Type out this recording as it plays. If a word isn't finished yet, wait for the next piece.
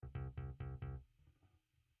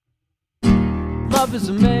love is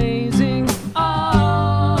amazing.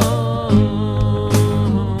 Oh,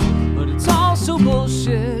 but it's also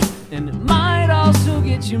bullshit, and it might also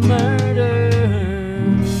get you murdered.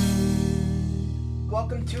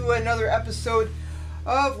 Welcome to another episode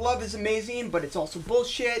of Love is Amazing, but it's also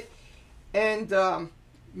bullshit, and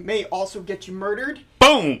may also get you murdered.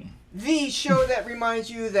 Boom! The show that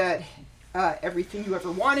reminds you that everything you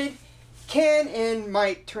ever wanted can and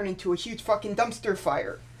might turn into a huge fucking dumpster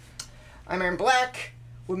fire. I'm Aaron Black.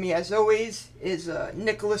 With me, as always, is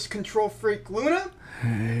Nicholas Control Freak Luna.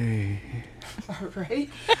 Hey. All right.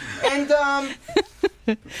 And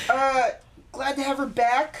glad to have her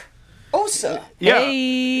back. Osa. Yeah.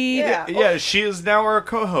 Hey. Yeah, she is now our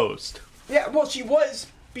co-host. Yeah, well, she was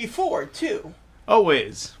before, too.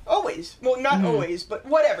 Always. Always. Well, not always, but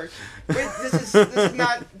whatever. This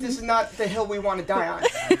is not the hill we want to die on.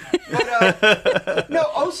 But, no,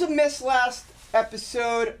 Osa missed last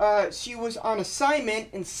episode. She was on assignment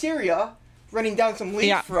in Syria, running down some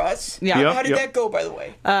leads for us. Yeah. Yep, How did that go, by the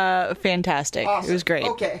way? Fantastic. Awesome. It was great.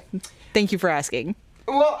 Okay. Thank you for asking.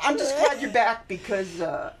 Well, I'm just glad you're back because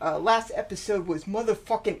last episode was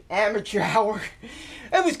motherfucking amateur hour.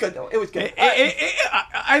 It was good, though. It was good.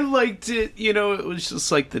 I liked it. You know, it was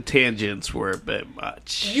just like the tangents were a bit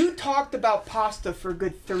much. You talked about pasta for a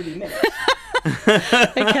good 30 minutes.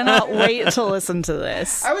 I cannot wait to listen to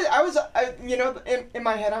this. I was, you know, in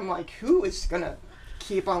my head, I'm like, who is gonna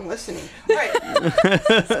keep on listening? All right.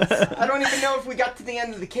 I don't even know if we got to the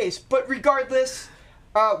end of the case, but regardless,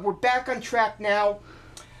 we're back on track now.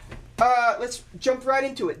 Let's jump right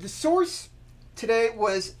into it. The source today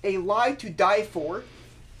was A Lie to Die For.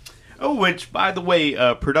 Oh, which, by the way,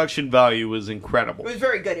 production value was incredible. It was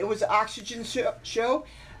very good. It was an Oxygen show.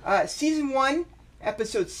 Season 1,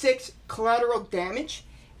 Episode 6, Collateral Damage.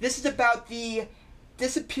 This is about the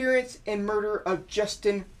disappearance and murder of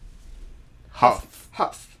Justin Huff.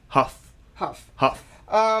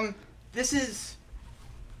 This is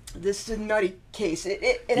a nutty case.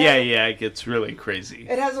 It gets really crazy.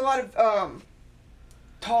 It has a lot of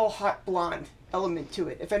tall, hot blonde element to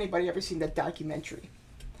it. If anybody ever seen that documentary.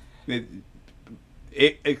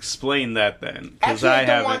 Explain that then, because I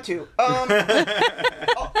don't want to.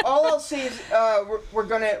 All I'll say is we're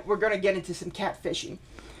gonna get into some catfishing.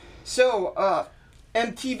 So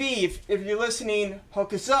MTV, if you're listening,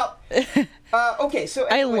 hook us up. Okay, so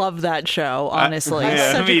anyway. I love that show. Honestly,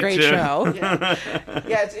 Yeah, such a great too. show.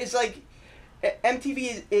 Yeah, it's like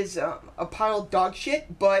MTV is a pile of dog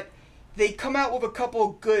shit, but they come out with a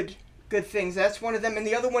couple good things. That's one of them, and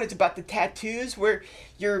the other one is about the tattoos, where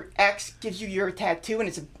your ex gives you your tattoo,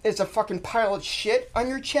 and it's a fucking pile of shit on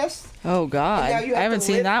your chest. Oh God, I haven't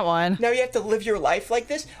seen that one. Now you have to live your life like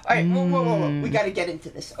this. All right, whoa. We got to get into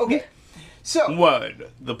this. Okay, so what?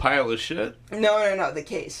 The pile of shit? No, the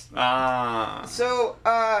case. So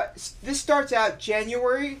this starts out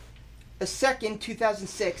January 2nd,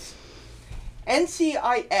 2006.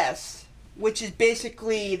 NCIS. Which is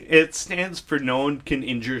basically... It stands for No One Can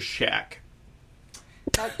Injure Shaq.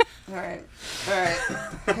 Alright.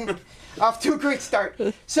 Off to a great start.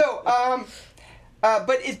 So,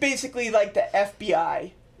 but it's basically like the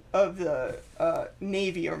FBI of the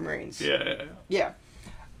Navy or Marines. Yeah.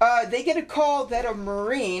 They get a call that a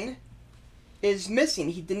Marine is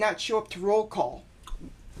missing. He did not show up to roll call.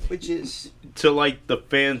 Which is... To, like, the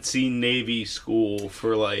fancy Navy school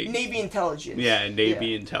for, like... Navy intelligence. Yeah,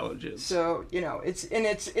 Navy intelligence. So, you know,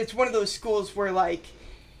 it's one of those schools where, like,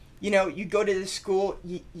 you know, you go to this school,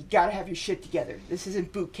 you gotta have your shit together. This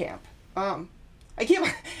isn't boot camp. I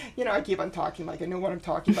keep on talking like I know what I'm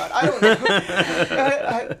talking about. I don't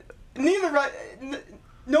know.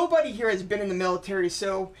 Nobody here has been in the military,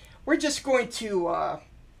 so we're just going to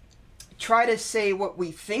try to say what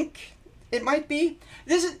we think it might be.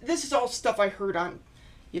 This is all stuff I heard on,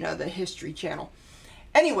 you know, the History Channel.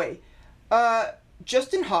 Anyway,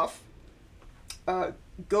 Justin Huff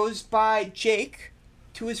goes by Jake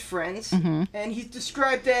to his friends, and he's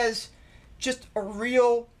described as just a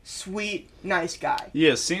real sweet, nice guy.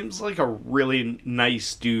 Yeah, seems like a really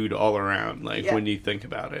nice dude all around, when you think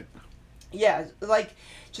about it. Yeah, like,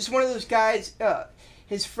 just one of those guys,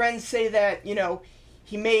 his friends say that, you know,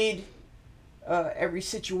 he made every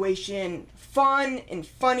situation fun and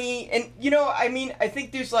funny, and you know, I mean, I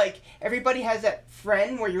think there's like everybody has that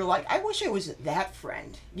friend where you're like, I wish I was that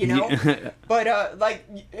friend, you know. But like,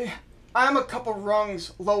 I'm a couple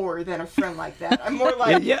rungs lower than a friend like that. I'm more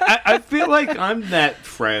like I feel like I'm that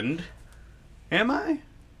friend. Am I?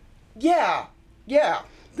 Yeah.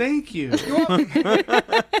 Thank you.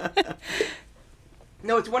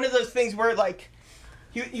 No, it's one of those things where like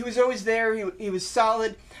he was always there. He was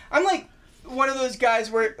solid. I'm like one of those guys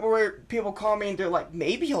where people call me and they're like,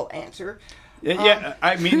 maybe he'll answer. Yeah,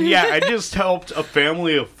 I mean, yeah, I just helped a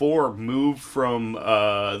family of 4 move from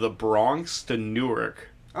the Bronx to Newark.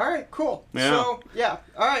 All right, cool. Yeah. So, yeah,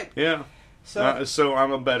 all right. Yeah. So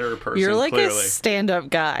I'm a better person, You're like clearly. a stand-up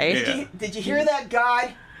guy. Yeah. Did you hear that,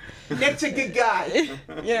 God? Nick's a good guy.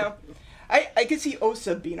 You know, I could see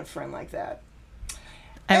Osa being a friend like that.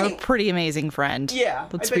 I'm a pretty amazing friend. Yeah,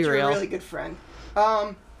 Let's I bet be you're real. a really good friend.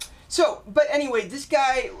 But anyway, this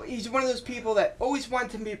guy, he's one of those people that always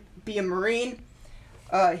wanted to be a Marine.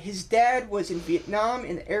 His dad was in Vietnam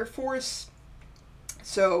in the Air Force,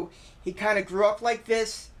 so he kind of grew up like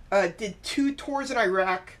this. Did 2 tours in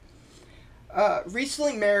Iraq.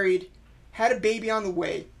 Recently married, had a baby on the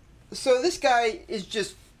way. So this guy is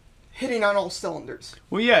just hitting on all cylinders.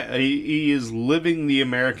 Well, yeah, he is living the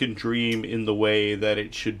American dream in the way that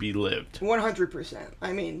it should be lived. 100%.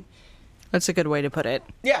 I mean, That's a good way to put it.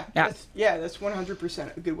 yeah, Yeah. that's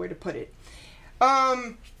 100% a good way to put it.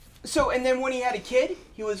 So, and then when he had a kid,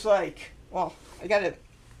 he was like, well, I gotta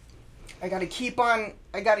keep on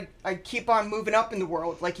moving up in the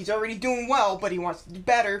world. Like, he's already doing well, but he wants to do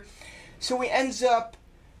better. So he ends up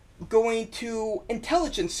going to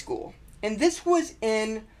intelligence school. And this was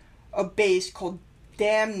in a base called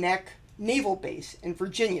Dam Neck Naval Base in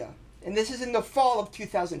Virginia. And this is in the fall of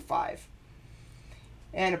 2005.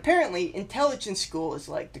 And apparently, intelligence school is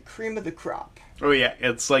like the cream of the crop. Oh, yeah,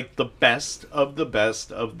 it's like the best of the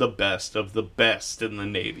best of the best of the best in the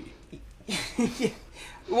Navy.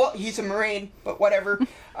 Well, he's a Marine, but whatever.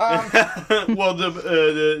 Well,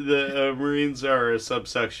 the Marines are a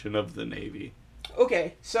subsection of the Navy.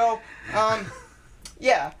 Okay, so,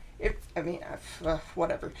 yeah.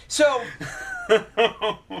 Whatever. So,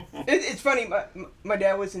 it's funny. My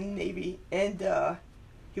dad was in the Navy, and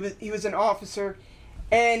he was an officer,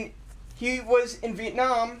 and he was in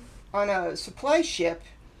Vietnam on a supply ship,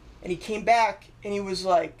 and he came back, and he was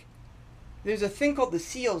like, "There's a thing called the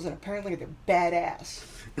SEALs, and apparently they're badass."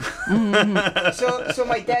 So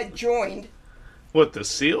my dad joined. What, the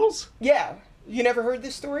SEALs? Yeah, you never heard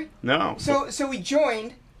this story? No. So he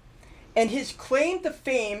joined, and his claim to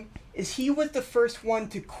fame is he was the first one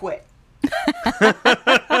to quit.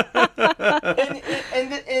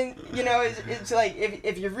 and you know, it's like,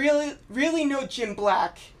 if you really know Jim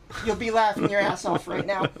Black, you'll be laughing your ass off right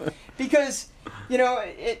now, because, you know,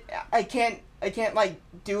 I can't like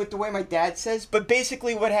do it the way my dad says, but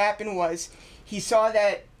basically what happened was he saw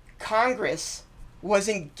that Congress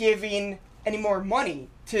wasn't giving any more money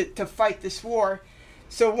to fight this war,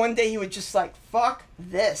 so one day he was just like, fuck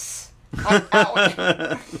this, I'm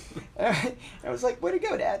out. I was like, way to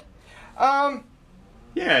go, Dad.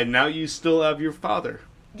 Yeah, now you still have your father.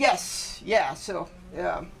 Yes, yeah, so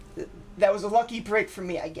that was a lucky break for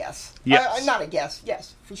me, I guess. Yes. Not a guess,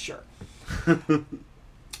 yes, for sure.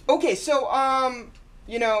 Okay, so,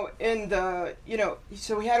 you know,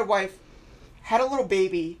 so he had a wife, had a little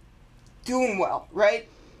baby, doing well, right?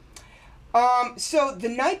 So the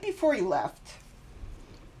night before he left,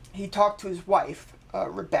 he talked to his wife,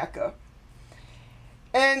 Rebecca,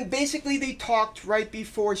 and basically they talked right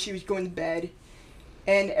before she was going to bed,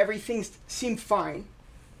 and everything seemed fine.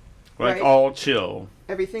 Like, right? all chill.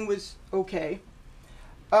 Everything was okay.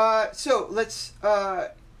 So let's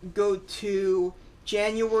go to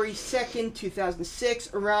January 2nd,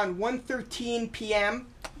 2006, around 1:13 p.m.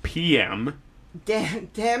 PM.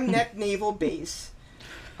 Dam Neck Naval Base.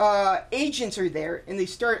 Agents are there, and they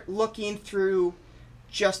start looking through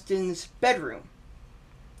Justin's bedroom.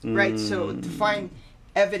 Right, so to find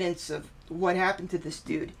evidence of what happened to this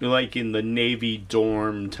dude. Like in the Navy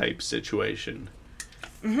dorm type situation.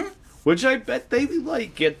 Mm-hmm. Which I bet they,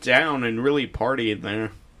 like, get down and really party in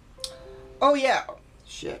there. Oh, yeah.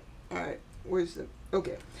 Shit. Alright, where's the...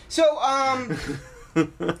 Okay. So,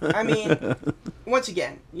 I mean, once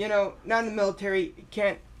again, you know, not in the military,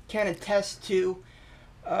 can't attest to,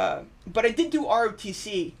 but I did do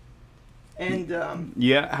ROTC, and,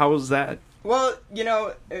 Yeah, how was that? well, you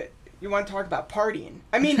know, you want to talk about partying.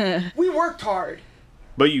 I mean, we worked hard.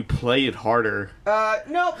 But you play it harder.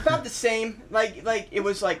 No, about the same. Like it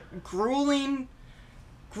was like grueling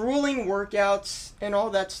workouts and all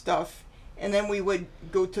that stuff. And then we would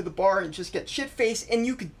go to the bar and just get shit-faced. And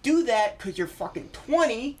you could do that because you're fucking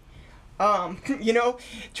 20. You know,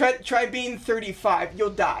 try being 35. You'll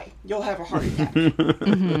die. You'll have a heart attack.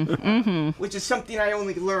 Which is something I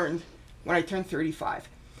only learned when I turned 35.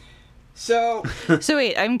 So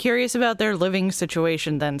wait, I'm curious about their living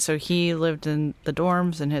situation then. So he lived in the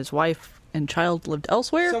dorms and his wife and child lived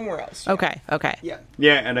elsewhere? somewhere else. Yeah. Okay. Yeah.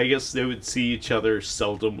 Yeah, and I guess they would see each other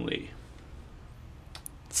seldomly.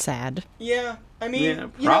 sad. Yeah, I mean, Yeah,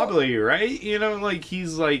 probably, right? You know, like,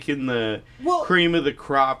 he's, like, in the cream of the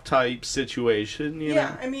crop type situation, you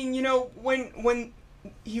know? I mean, you know, when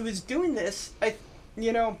he was doing this, I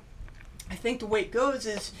think the way it goes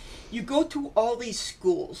is you go to all these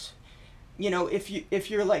schools. You know, if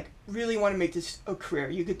you're, like, really want to make this a career,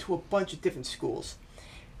 you get to a bunch of different schools.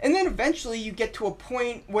 And then eventually you get to a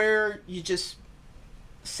point where you just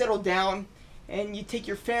settle down and you take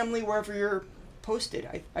your family wherever you're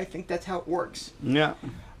posted. I think that's how it works. Yeah.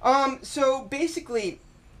 So basically,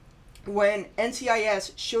 when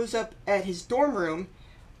NCIS shows up at his dorm room,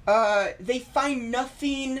 they find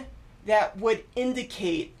nothing that would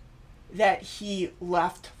indicate that he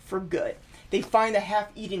left for good. They find a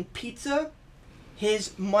half-eaten pizza,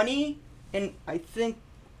 his money, and I think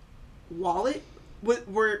wallet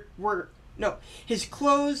his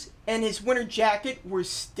clothes and his winter jacket were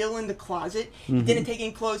still in the closet. Mm-hmm. He didn't take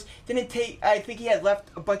any clothes. I think he had left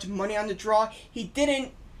a bunch of money on the drawer. He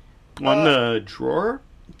didn't. On the drawer?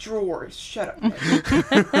 Drawers. Shut up.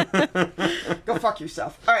 Go fuck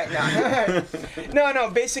yourself. All right,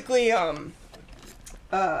 no. Basically,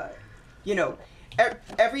 you know,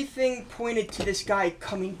 everything pointed to this guy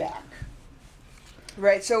coming back.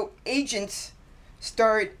 Right. So agents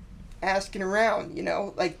start asking around, you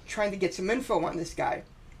know, like trying to get some info on this guy.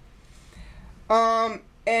 And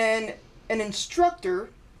an instructor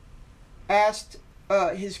asked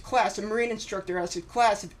his class, a Marine instructor asked his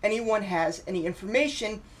class if anyone has any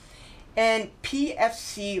information, and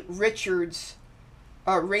PFC Richards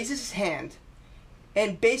raises his hand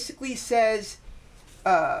and basically says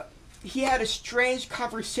he had a strange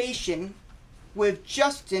conversation with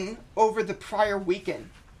Justin over the prior weekend.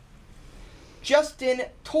 Justin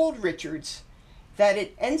told Richards that an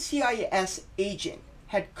NCIS agent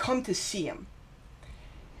had come to see him,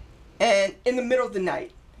 and in the middle of the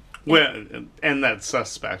night. Well, and that's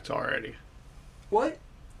suspect already. What?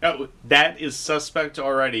 Oh, that is suspect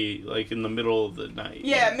already, like in the middle of the night.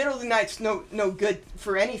 Yeah, middle of the night's no good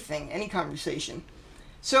for anything, any conversation.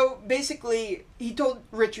 So basically, he told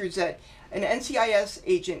Richards that an NCIS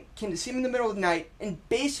agent came to see him in the middle of the night and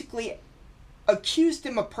basically accused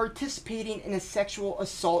him of participating in a sexual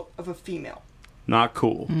assault of a female. Not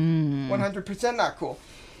cool. 100% not cool.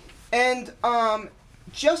 And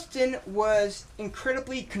Justin was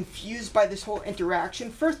incredibly confused by this whole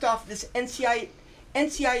interaction. First off, this NCIS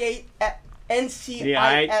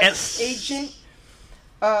agent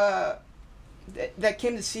that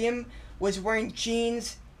came to see him was wearing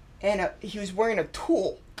jeans and he was wearing a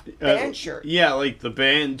Tool band shirt. Yeah, like the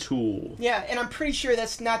band Tool. Yeah, and I'm pretty sure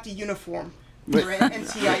that's not the uniform for an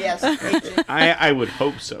NCIS agent. I would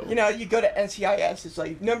hope so. You know, you go to NCIS, it's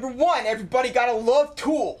like, number one, everybody gotta love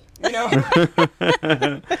Tool. You know?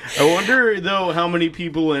 I wonder, though, how many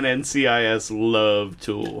people in NCIS love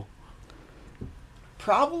Tool.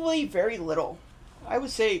 Probably very little. I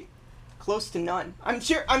would say close to none. I'm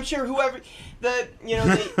sure whoever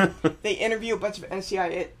they interview a bunch of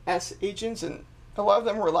NCIS agents, and a lot of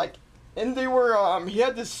them were like, and they were he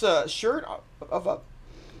had this shirt of a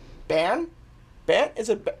band. It's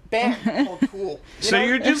a band called Tool.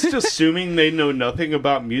 You're just assuming they know nothing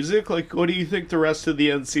about music? Like, what do you think the rest of the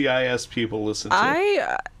NCIS people listen to?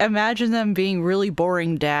 I imagine them being really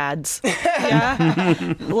boring dads.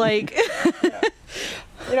 Yeah. Like... Yeah.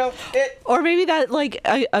 You know, or maybe that, like,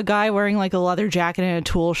 a guy wearing, like, a leather jacket and a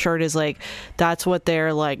Tool shirt is, like, that's what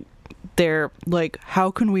they're, like,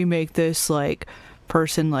 how can we make this, like,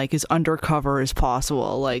 person, like, as undercover as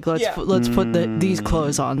possible? Like, let's put these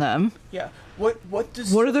clothes on them. Yeah. What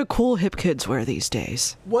are the cool hip kids wear these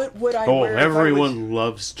days? What would I wear? Everyone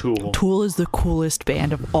loves Tool. Tool is the coolest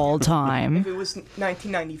band of all time. If it was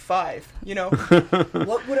 1995, you know,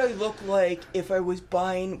 what would I look like if I was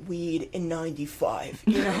buying weed in '95?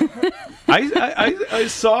 You know, I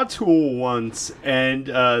saw Tool once, and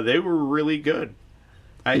they were really good.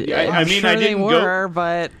 I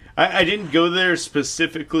didn't go there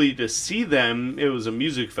specifically to see them. It was a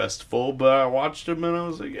music festival, but I watched them and I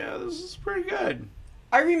was like, yeah, this is pretty good.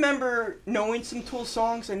 I remember knowing some Tool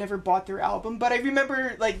songs. I never bought their album, but I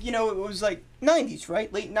remember, like, you know, it was like 90s,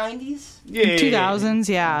 right? Late 90s? Yeah. 2000s,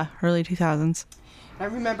 yeah. Early 2000s. I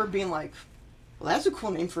remember being like, well, that's a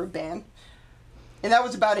cool name for a band. And that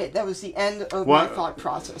was about it. That was the end of my thought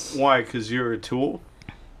process. Why? Because you're a Tool?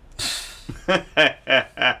 Gotcha.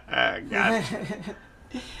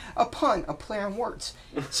 A pun, a play on words.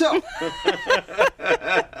 So,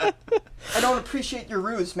 I don't appreciate your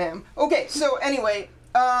ruse, ma'am. Okay, so anyway,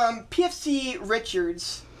 PFC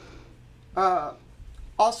Richards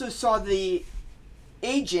also saw the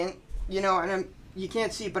agent, you know, and you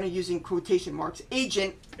can't see it, but I'm using quotation marks,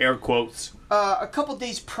 agent, Air quotes. a couple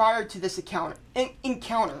days prior to this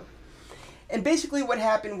encounter. And basically what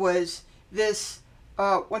happened was this,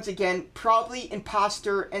 once again, probably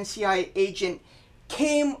imposter NCI agent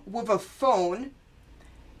came with a phone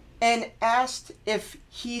and asked if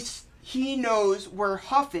he knows where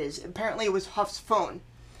Huff is. Apparently it was Huff's phone.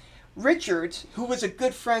 Richards, who was a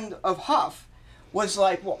good friend of Huff, was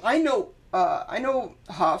like, well, I know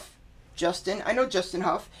Huff, Justin. I know Justin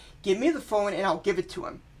Huff. Give me the phone and I'll give it to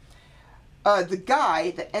him. The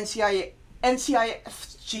guy, the NCI,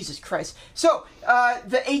 Jesus Christ. So,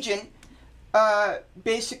 the agent,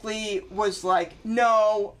 basically was like,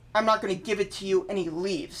 no, I'm not going to give it to you, and he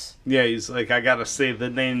leaves. Yeah, he's like, I gotta say the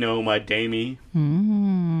name, no, my damie.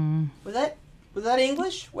 Was that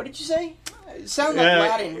English? What did you say? It sounded like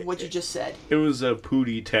Latin, what you just said. It was a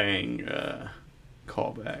Pootie Tang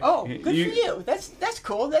callback. Oh, good for you. That's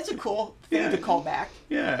cool. That's a cool thing to call back.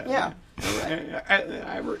 Yeah.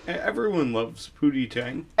 Everyone loves Pootie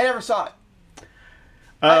Tang. I never saw it.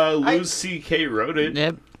 Louis C.K. wrote it.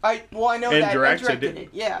 Yep. I know and that. Directed it.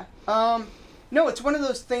 Yeah. No, it's one of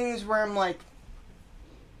those things where I'm like,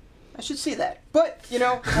 I should see that, but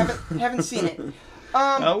haven't seen it.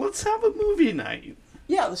 Let's have a movie night.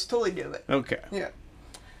 Yeah, let's totally do it. Okay. Yeah.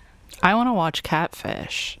 I want to watch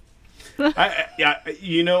Catfish.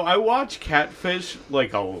 I watch Catfish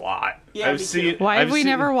like a lot. Yeah, I've seen. Why have we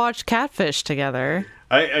never watched Catfish together?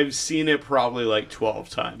 I've seen it probably like 12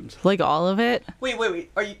 times. Like all of it? Wait.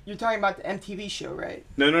 Are you're talking about the MTV show, right?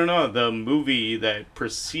 No. The movie that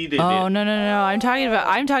preceded it. Oh no! I'm talking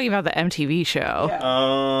about the MTV show. Yeah.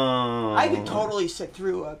 Oh. I could totally sit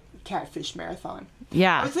through a Catfish marathon. I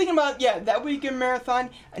Yeah. was thinking about, that would be a good marathon.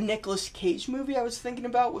 A Nicolas Cage movie I was thinking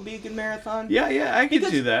about would be a good marathon. Yeah, I could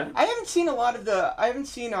do that. I haven't seen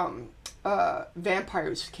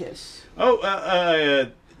Vampire's Kiss. Oh,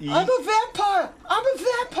 I'm a vampire!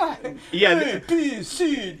 Yeah, A, B,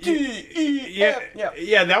 C, D, E, F.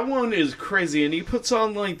 yeah, that one is crazy, and he puts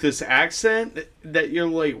on like this accent that you're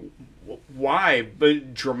like, why?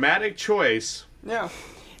 But dramatic choice. Yeah.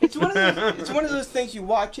 It's one of those things you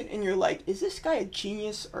watch it and you're like, is this guy a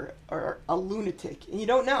genius or a lunatic? And you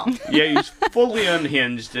don't know. Yeah, he's fully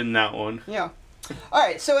unhinged in that one. Yeah. All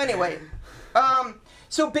right. So anyway,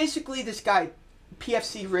 so basically this guy,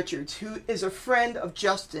 PFC Richards, who is a friend of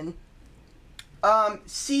Justin,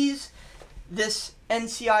 sees this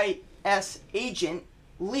NCIS agent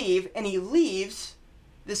leave, and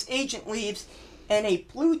this agent leaves in a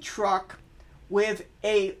blue truck with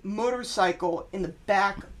a motorcycle in the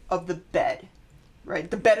back of the bed, right?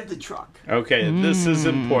 The bed of the truck. Okay, this is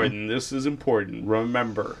important.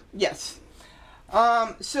 Remember. Yes.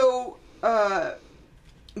 So,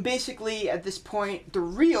 basically, at this point, the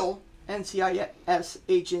real NCIS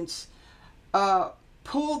agents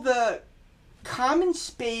pull the common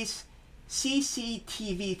space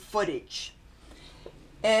CCTV footage.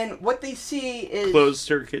 And what they see is... Closed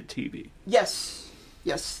circuit TV. Yes,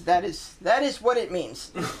 that is what it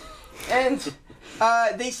means. And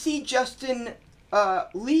they see Justin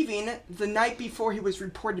leaving the night before he was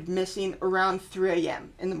reported missing around 3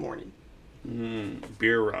 a.m. in the morning.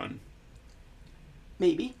 Beer run.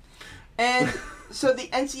 Maybe. And so the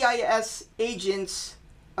NCIS agents,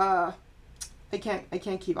 I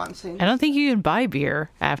can't keep on saying this. I don't think you can buy beer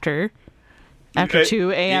after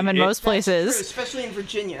 2 a.m. in most places. True, especially in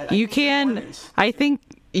Virginia. You can. I think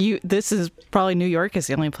this is probably New York is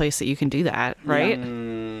the only place that you can do that, right?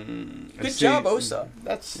 Good job, Osa.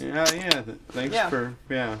 That's yeah. Thanks for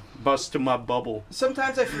busting my bubble.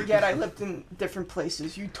 Sometimes I forget I lived in different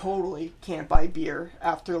places. You totally can't buy beer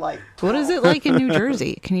after like 12. What is it like in New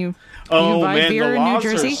Jersey? Can you buy beer the in New laws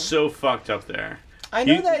Jersey? are so fucked up there. I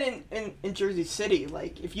know that in Jersey City,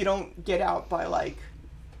 like if you don't get out by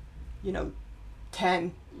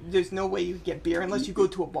 10, there's no way you get beer unless you go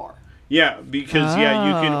to a bar. Yeah, because you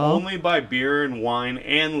can only buy beer and wine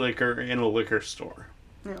and liquor in a liquor store.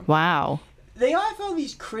 Yeah. Wow. They have all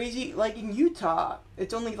these crazy, like in Utah,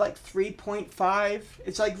 it's only like 3.5.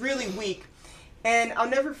 It's like really weak. And I'll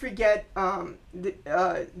never forget,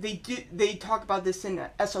 they talk about this in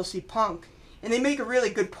SLC Punk, and they make a really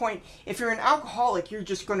good point. If you're an alcoholic, you're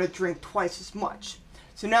just going to drink twice as much.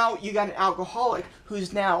 So now you got an alcoholic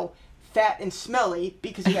who's now fat and smelly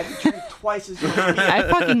because he had to drink twice as much beer. I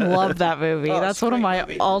fucking love that movie. Oh, That's one of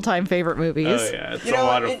my all-time favorite movies. Oh yeah, it's a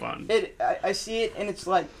lot of fun. I see it, and it's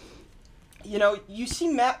like, you see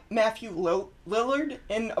Matthew Lillard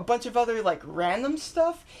and a bunch of other like random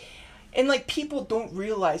stuff, and like people don't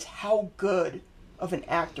realize how good of an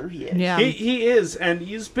actor he is. Yeah. He is, and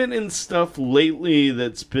he's been in stuff lately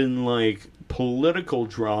that's been like political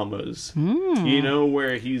dramas. You know,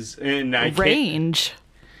 where he's and I Range.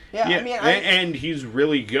 Yeah, Yeah, I mean, and he's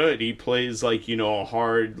really good. He plays like, you know, a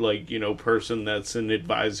hard, like, you know, person that's an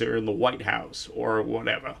advisor in the White House or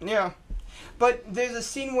whatever. yeah. But there's a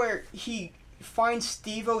scene where he finds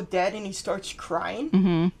Steve-O dead and he starts crying.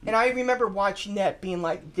 Mm-hmm. And I remember watching that being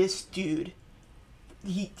like, this dude,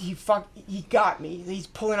 he got me. He's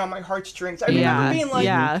pulling on my heartstrings. I remember being like,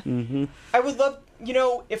 I would love, you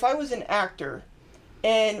know, if I was an actor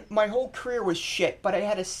and my whole career was shit, but I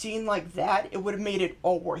had a scene like that, it would have made it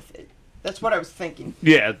all worth it. That's what I was thinking.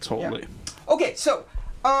 Yeah, totally. Yeah. Okay, so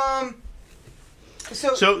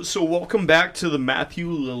welcome back to the Matthew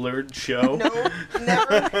Lillard show. No,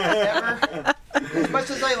 never. As much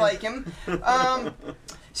as I like him. The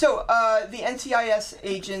NCIS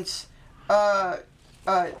agents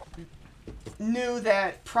knew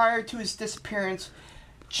that prior to his disappearance,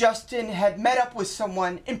 Justin had met up with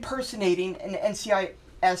someone impersonating an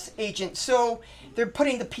NCIS agent. So they're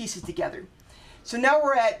putting the pieces together. So now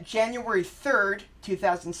we're at January 3rd,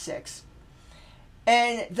 2006.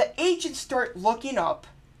 And the agents start looking up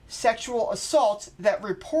sexual assaults that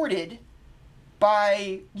reported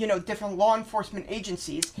by, you know, different law enforcement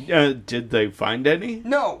agencies. Did they find any?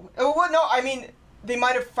 No. Well, no, I mean, they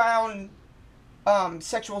might have found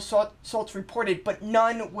sexual assaults reported, but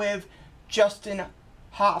none with Justin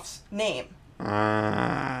Hoff's name.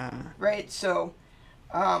 Right? So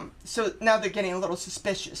now they're getting a little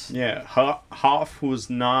suspicious. Yeah, Hoff was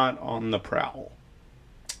not on the prowl.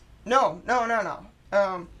 No.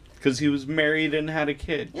 Because he was married and had a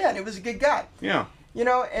kid. Yeah, and he was a good guy. Yeah. You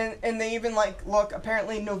know, and they even, like, look,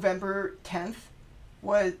 apparently November 10th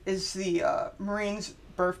is the Marine's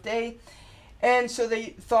birthday. And so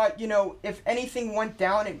they thought, you know, if anything went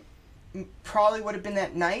down, it probably would have been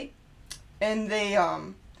that night. And they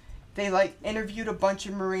like, interviewed a bunch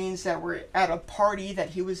of Marines that were at a party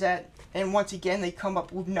that he was at. And once again, they come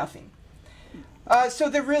up with nothing. So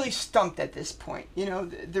they're really stumped at this point. You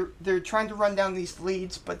know, they're trying to run down these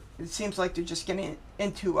leads, but it seems like they're just getting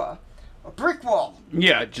into a brick wall.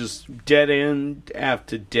 Yeah, just dead end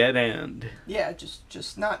after dead end. Yeah,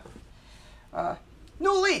 just not no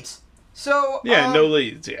leads. So yeah, no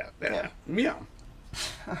leads. Yeah.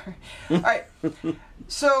 All right.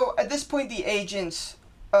 So at this point, the agents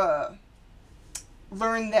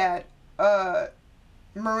learned that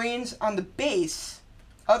Marines on the base,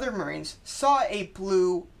 other Marines, saw a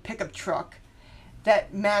blue pickup truck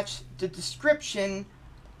that matched the description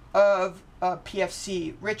of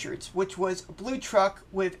PFC Richards, which was a blue truck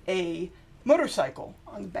with a motorcycle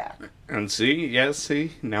on the back. And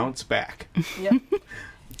now it's back. Yeah.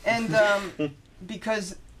 And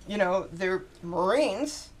because, you know, they're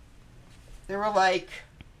Marines, they were like,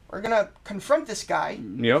 we're going to confront this guy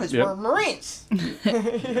because we're Marines.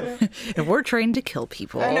 And we're trained to kill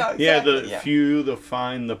people. I know, exactly. Yeah, the few, the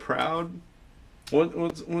fine, the proud.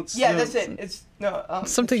 What's Yeah, that's it. It's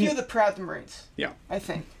something. Few of the proud Marines. Yeah. I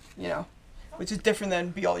think, you know, which is different than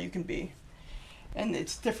Be All You Can Be. And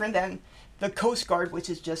it's different than the Coast Guard, which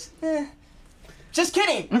is just, Just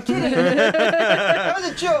kidding. I'm kidding. That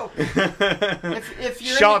was a joke. If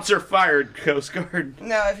you're Shots are fired, Coast Guard.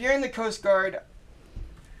 No, if you're in the Coast Guard,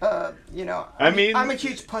 you know, I'm a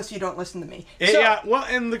huge pussy. Don't listen to me. Yeah, well,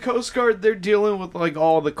 and the Coast Guard, they're dealing with like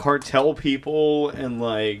all the cartel people and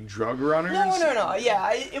like drug runners. No.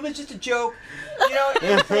 Yeah, it was just a joke. You know,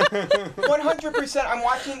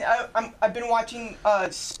 100%. I've been watching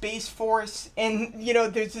Space Force, and you know,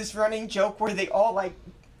 there's this running joke where they all like,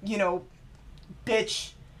 you know,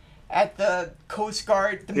 bitch at the Coast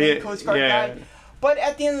Guard, the main Coast Guard guy. But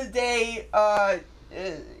at the end of the day,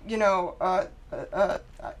 you know,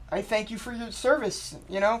 I thank you for your service.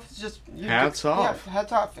 You know, it's just hats off. Yeah,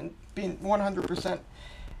 hats off, and being 100%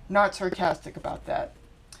 not sarcastic about that.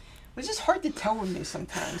 It's just hard to tell with me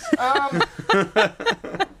sometimes.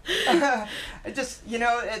 It just, you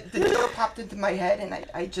know, the joke popped into my head, and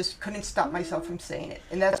I just couldn't stop myself from saying it,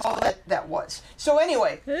 and that's all that was. So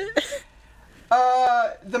anyway,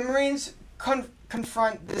 the Marines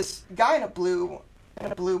confront this guy in a blue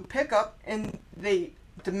pickup, and they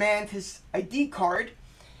demand his ID card,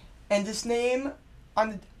 and his name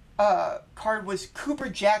on the card was Cooper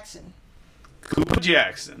Jackson. Cooper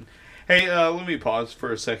Jackson. Hey, let me pause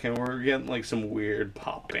for a second. We're getting like some weird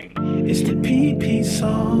popping. It's the PP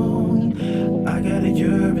song. I gotta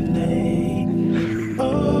urinate.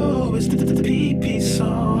 Oh, it's the PP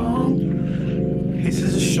song. This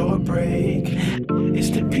is a short break. It's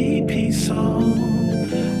the PP song.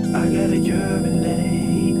 I gotta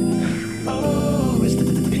urinate. Oh, it's the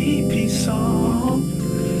PP song.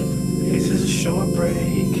 This is a short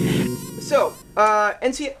break. So,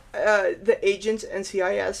 the agents,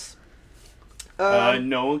 NCIS.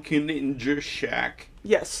 No one can injure Shaq.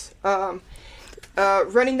 Yes.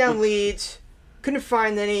 Running down leads, couldn't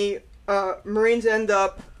find any. Marines end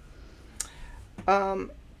up,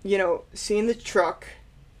 seeing the truck,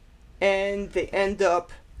 and they end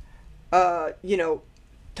up,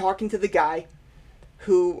 talking to the guy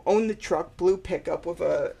who owned the truck, blue pickup with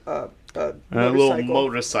a little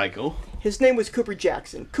motorcycle. His name was Cooper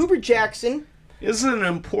Jackson. Cooper Jackson is an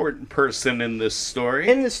important person in this story.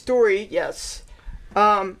 In the story, yes.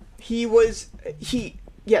 He was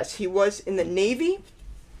in the Navy,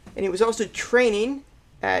 and he was also training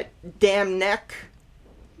at Damn Neck.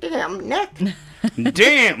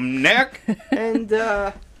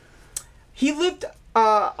 And he lived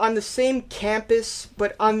on the same campus,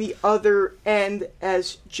 but on the other end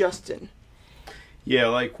as Justin. Yeah,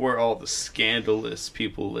 like where all the scandalous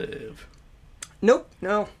people live. Nope,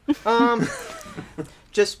 no.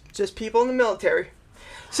 Just people in the military.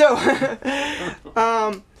 So,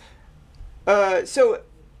 so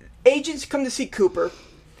agents come to see Cooper,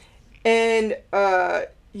 and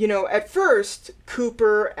at first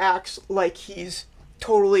Cooper acts like he's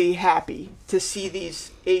totally happy to see these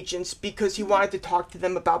agents because he wanted to talk to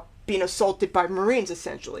them about being assaulted by Marines,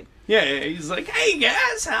 essentially. Yeah, he's like, "Hey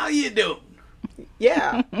guys, how you doing?"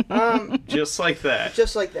 Yeah, just like that.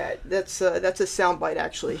 Just like that. That's a soundbite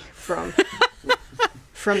actually from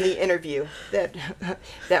the interview that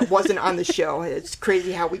wasn't on the show. It's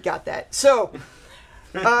crazy how we got that. So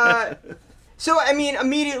I mean,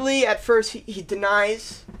 immediately at first he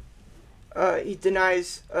denies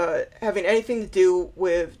having anything to do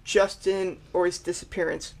with Justin or his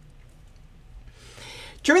disappearance.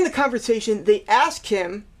 During the conversation, they ask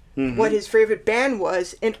him what his favorite band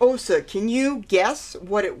was, and Osa, can you guess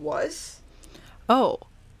what it was? Oh,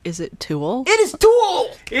 is it Tool? It is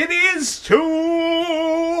Tool! It is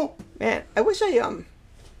Tool! Man, I wish I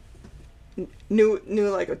knew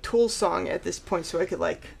like a Tool song at this point so I could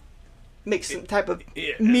like make some type of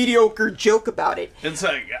mediocre joke about it. It's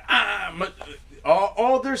like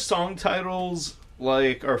all their song titles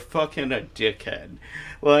like are fucking a dickhead.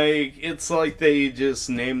 Like it's like they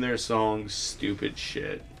just name their songs stupid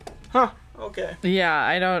shit. Huh. Okay.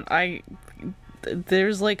 Yeah,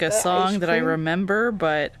 there's like a song that I remember,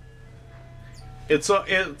 but it's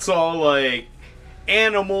all like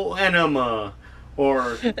Animal Enema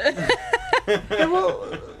or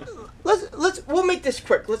we'll make this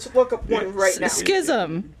quick. Let's look up one right now.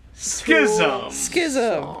 Schism.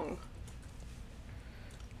 Song.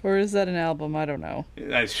 Or is that an album? I don't know.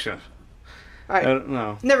 Alright. I don't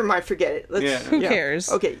know. Never mind, forget it. Who cares?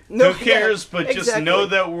 Okay. Who cares? But exactly. Just know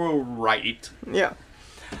that we're right. Yeah.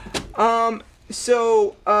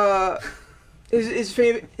 So his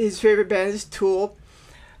favorite band is Tool.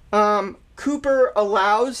 Cooper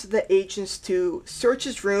allows the agents to search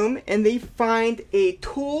his room, and they find a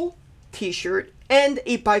Tool t-shirt and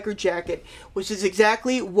a biker jacket, which is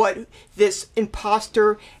exactly what this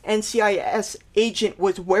imposter NCIS agent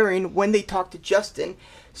was wearing when they talked to Justin.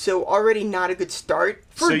 So already not a good start.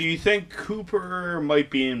 So you think Cooper might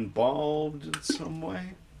be involved in some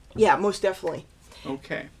way? Yeah, most definitely.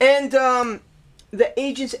 Okay. And the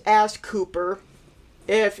agents asked Cooper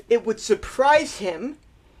if it would surprise him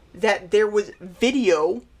that there was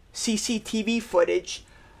video CCTV footage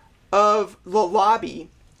of the lobby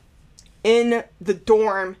in the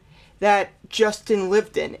dorm that Justin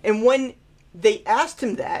lived in. And when they asked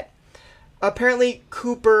him that, apparently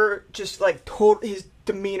Cooper just like his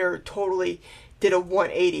demeanor totally did a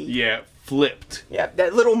 180. Yeah, flipped. Yeah,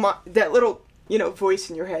 that little voice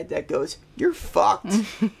in your head that goes, "You're fucked."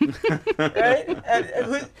 Right?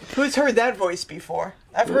 And who's heard that voice before?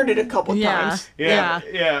 I've heard it a couple times.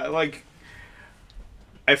 Yeah. Like,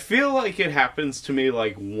 I feel like it happens to me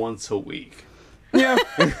like once a week. Yeah.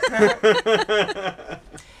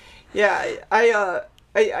 Yeah.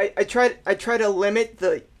 I try to limit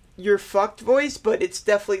the "you're fucked" voice, but it's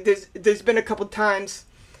definitely there's been a couple times,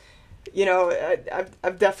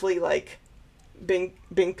 I've definitely like been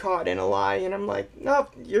caught in a lie, and I'm like, no,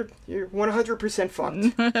 you're 100% fucked.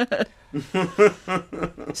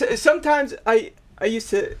 So sometimes I used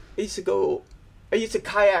to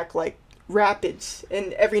kayak like rapids,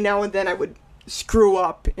 and every now and then I would screw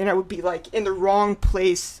up, and I would be like in the wrong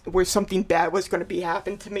place where something bad was going to be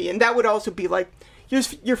happen to me, and that would also be like,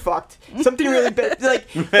 you're fucked. Something really bad. Like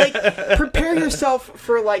prepare yourself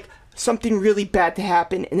for like something really bad to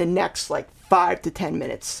happen in the next like 5 to 10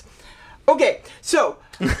 minutes. Okay, so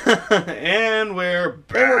and we're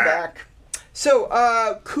back. So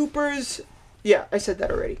Cooper's, yeah, I said that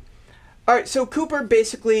already. All right, so Cooper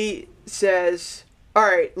basically says, all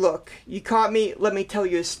right, look, you caught me. Let me tell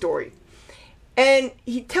you a story. And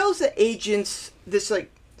he tells the agents this like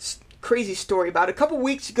crazy story about a couple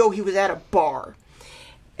weeks ago. He was at a bar,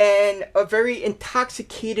 and a very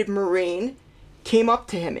intoxicated Marine came up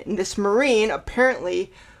to him, and this Marine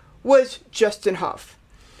apparently was Justin Huff.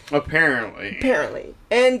 Apparently.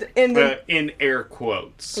 And in air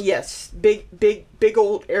quotes. Yes, big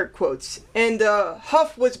old air quotes. And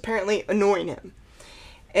Huff was apparently annoying him.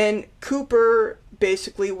 And Cooper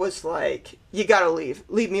basically was like, you gotta leave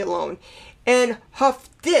me alone. And Huff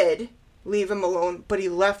did leave him alone, but he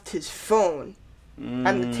left his phone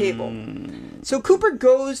on the table. So Cooper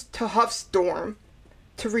goes to Huff's dorm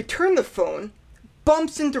to return the phone,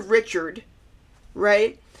 bumps into Richard,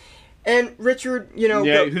 right? And Richard,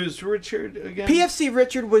 Yeah, who's Richard again? PFC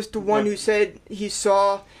Richard was the one who said he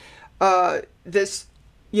saw this,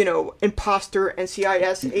 imposter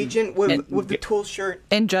NCIS agent with the tool shirt.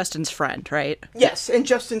 And Justin's friend, right? Yes, and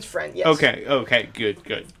Justin's friend, yes. Okay,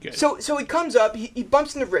 good. So he comes up, he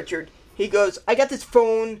bumps into Richard. He goes, I got this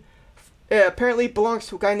phone, apparently it belongs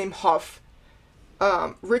to a guy named Huff.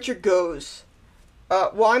 Richard goes,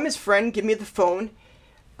 well, I'm his friend, give me the phone.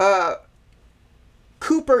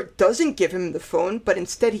 Cooper doesn't give him the phone, but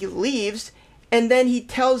instead he leaves, and then he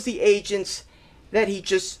tells the agents that he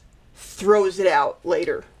just throws it out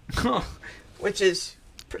later. Which is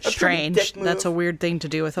strange. That's a weird thing to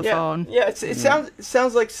do with a phone. Yeah, it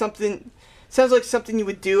sounds like something you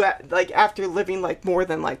would do after living more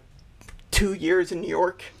than 2 years in New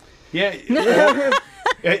York. Yeah. Well,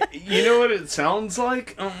 you know what it sounds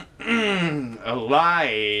like? A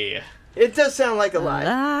lie. It does sound like a lie.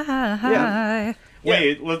 Yeah.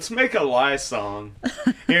 Wait, let's make a lie song.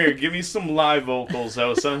 Here, give me some lie vocals,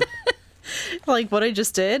 Osa. Like what I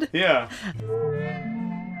just did? Yeah.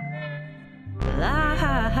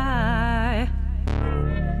 Lie.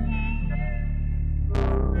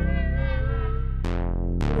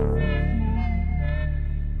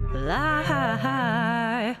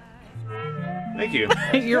 Lie. Thank you.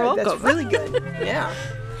 You're welcome. That's really good. Yeah.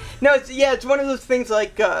 No, it's one of those things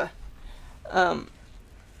I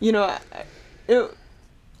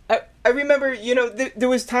remember, there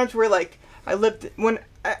was times where I lived when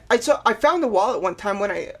I found the wallet one time when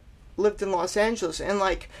I lived in Los Angeles, and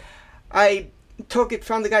I took it,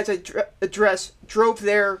 found the guy's address, drove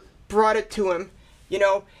there, brought it to him,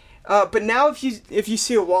 but now if you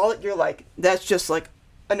see a wallet, you're like, that's just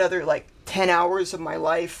another 10 hours of my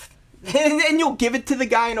life, and you'll give it to the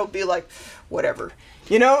guy and it'll be like, whatever.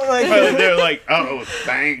 They're like, oh,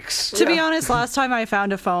 thanks. To be honest, last time I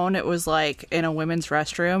found a phone, it was in a women's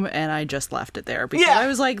restroom, and I just left it there because I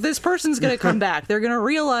was like, this person's going to come back. They're going to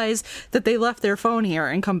realize that they left their phone here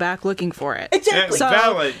and come back looking for it. Exactly. So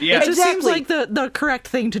valid, yeah. It just seems like the correct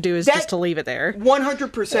thing to do is just to leave it there.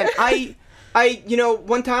 100%. I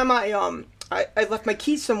one time I left my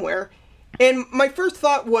keys somewhere, and my first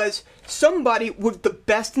thought was somebody with the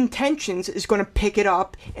best intentions is going to pick it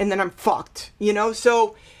up, and then I'm fucked.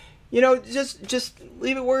 So, just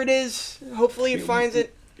leave it where it is. Hopefully it finds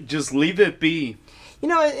it. Just leave it be.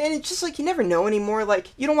 And it's just you never know anymore.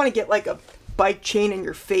 You don't want to get a bike chain in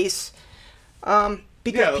your face,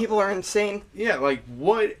 because people are insane. Yeah,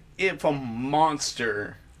 what if a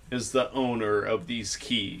monster is the owner of these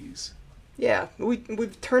keys? Yeah,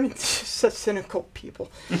 we've turned into such cynical people.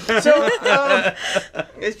 So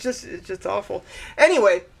it's just awful.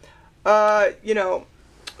 Anyway,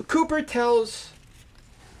 Cooper tells.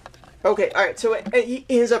 Okay, all right. So he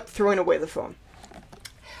ends up throwing away the phone.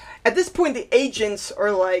 At this point, the agents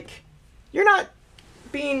are like, "You're not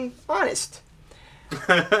being honest."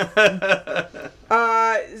 So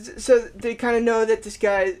they kind of know that this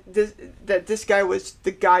guy was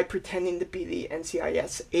the guy pretending to be the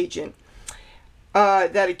NCIS agent.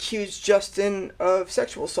 That accused Justin of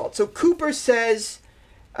sexual assault. So Cooper says,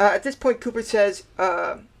 at this point,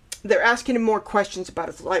 they're asking him more questions about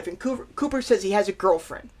his life. And Cooper says he has a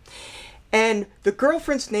girlfriend. And the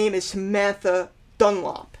girlfriend's name is Samantha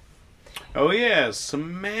Dunlop. Oh, yeah,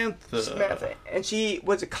 Samantha. And she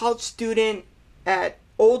was a college student at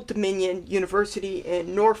Old Dominion University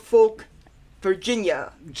in Norfolk,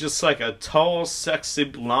 Virginia. Just a tall, sexy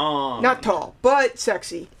blonde. Not tall, but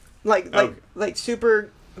sexy. Like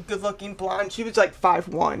super good-looking blonde. She was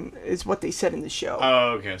 5'1", is what they said in the show. Oh,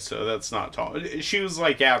 okay, so that's not tall. She was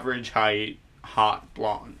average height, hot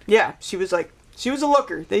blonde. Yeah, she was a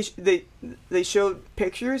looker. They showed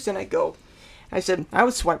pictures, and I said I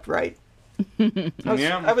was swiped right.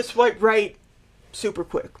 I was swiped right, super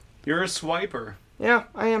quick. You're a swiper. Yeah,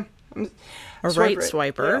 I am. I'm a right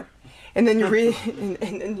swiper. Yeah. And then you read,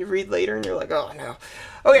 and then you read later, and you're like, oh no.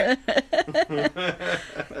 Okay.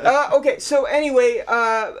 Okay. so anyway,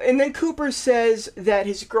 and then Cooper says that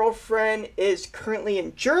his girlfriend is currently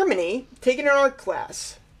in Germany taking an art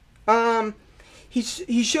class.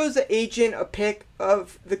 He shows the agent a pic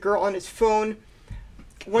of the girl on his phone.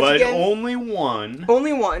 But only one.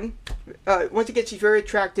 Only one. Once again, she's very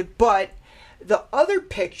attractive, but the other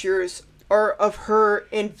pictures are of her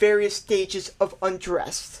in various stages of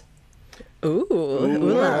undressed. Ooh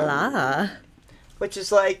la la. Which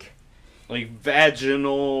is like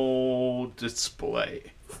vaginal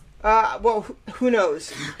display. Well, who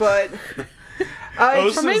knows? But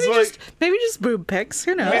Or maybe just boob pics.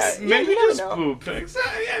 Who knows? Yeah, maybe you just never know. boob pics.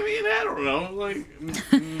 I mean, I don't know. Like,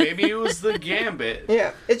 maybe it was the gambit.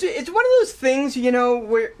 Yeah, it's one of those things,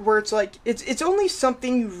 where it's like it's only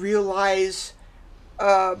something you realize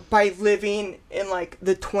by living in like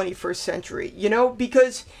the 21st century,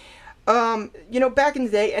 because back in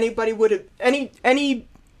the day, any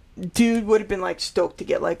dude would have been like stoked to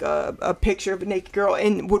get like a picture of a naked girl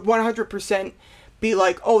and would 100% be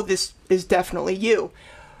like, oh, this is definitely you.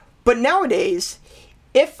 But nowadays,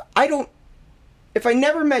 if I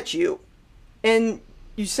never met you and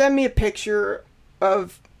you send me a picture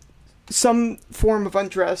of some form of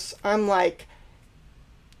undress, I'm like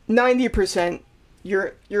 90%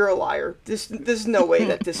 you're a liar. There's no way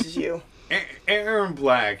that this is you. Aaron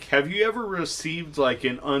Black, have you ever received like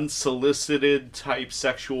an unsolicited type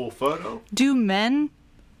sexual photo? Do men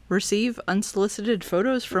receive unsolicited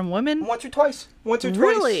photos from women? Once or twice.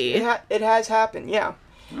 Really? It has happened, yeah.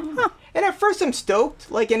 Huh. And at first I'm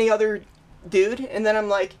stoked, like any other dude, and then I'm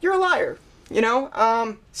like, you're a liar. So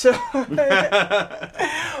So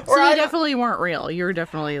they definitely weren't real. You were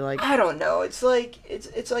definitely like, I don't know. It's like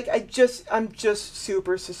I'm just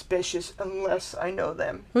super suspicious unless I know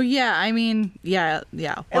them. well, yeah. I mean, yeah. And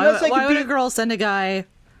Why that's like would a girl send a guy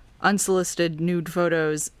unsolicited nude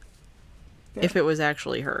photos if it was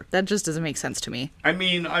actually her? That just doesn't make sense to me. I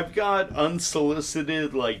mean, I've got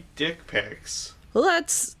unsolicited like dick pics. Well,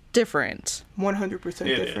 that's different. 100%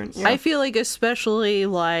 It different. is. Yeah. I feel like, especially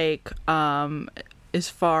like as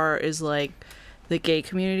far as like the gay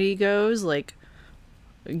community goes, like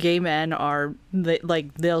gay men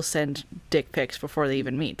they'll send dick pics before they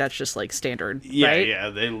even meet. That's just like standard, Yeah, right? yeah,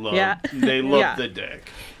 they love Yeah. the dick.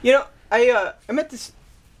 I met this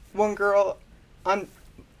one girl on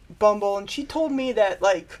Bumble, and she told me that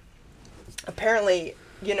like apparently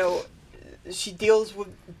she deals with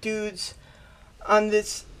dudes on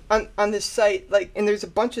this site, like, and there's a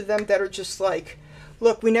bunch of them that are just like,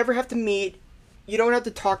 look, we never have to meet, you don't have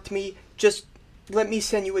to talk to me, just let me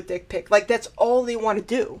send you a dick pic. Like, that's all they want to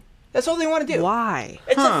do. Why?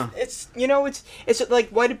 It's like,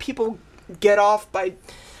 why do people get off by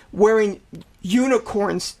wearing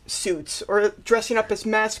unicorn suits or dressing up as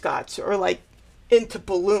mascots or like into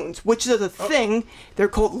balloons, which is a thing. They're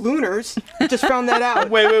called looners. I just found that out.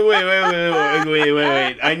 Wait.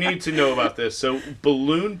 I need to know about this. So,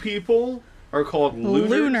 balloon people are called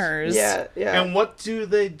looners? Yeah. And what do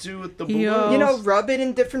they do with the balloons? Rub it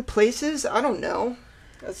in different places. I don't know.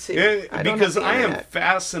 Let's see. Yeah, because I am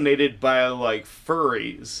fascinated by like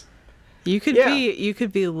furries. You could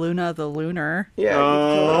be Luna the Lunar. Yeah.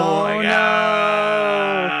 Oh my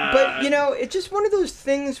god. But it's just one of those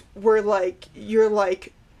things where like you're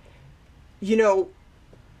like,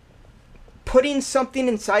 putting something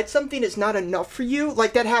inside something is not enough for you.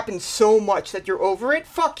 Like, that happens so much that you're over it.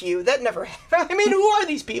 Fuck you. That never happened. I mean, who are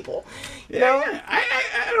these people? Yeah,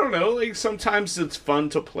 I don't know. Like, sometimes it's fun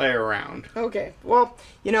to play around. Okay. Well,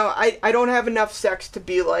 I don't have enough sex to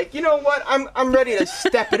be like, you know what? I'm ready to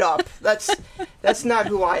step it up. That's not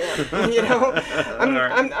who I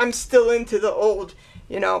am. I'm still into the old,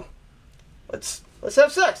 let's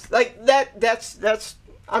have sex. Like that's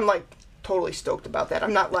I'm like totally stoked about that.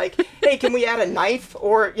 I'm not like, hey, can we add a knife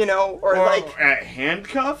or like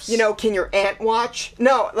handcuffs? Can your aunt watch?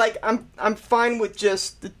 No, like I'm fine with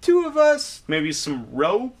just the two of us. Maybe some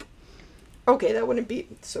rope. Okay, that wouldn't be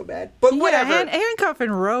so bad. But whatever. Handcuff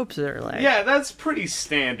and ropes are like. Yeah, that's pretty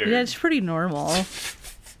standard. Yeah, it's pretty normal.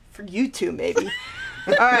 For you two, maybe.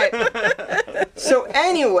 All right. So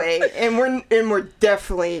anyway, and we're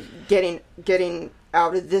definitely getting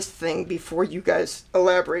out of this thing before you guys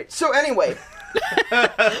elaborate. So anyway.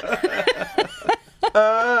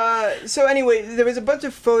 There was a bunch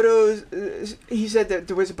of photos. He said that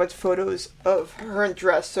there was a bunch of photos of her in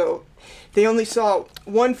dress, so they only saw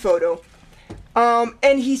one photo.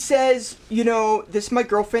 And he says, this is my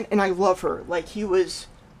girlfriend and I love her. Like, he was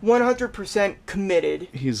 100% committed.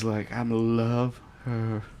 He's like, I love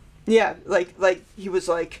her. Yeah, like he was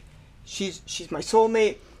like, she's my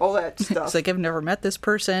soulmate, all that stuff. It's like, I've never met this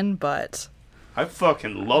person, but I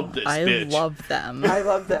fucking love this bitch. I love them. I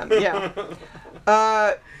love them. Yeah.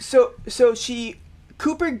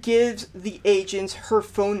 Cooper gives the agents her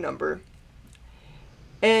phone number.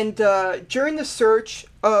 And during the search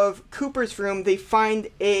of Cooper's room, they find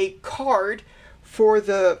a card for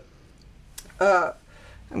the,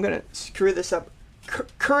 I'm going to screw this up,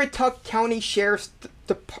 Currituck County Sheriff's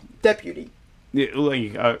Deputy. Yeah,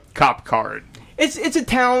 like a cop card. It's a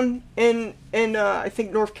town in I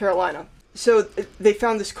think North Carolina. So they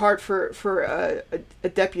found this card for a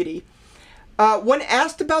deputy. When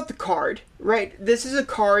asked about the card, right, this is a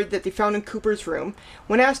card that they found in Cooper's room.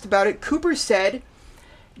 When asked about it, Cooper said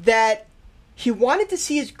that he wanted to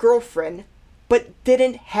see his girlfriend, but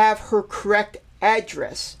didn't have her correct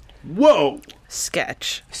address. Whoa!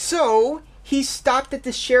 Sketch. So he stopped at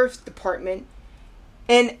the sheriff's department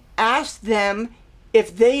and asked them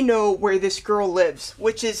if they know where this girl lives,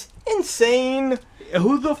 which is insane.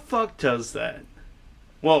 Who the fuck does that?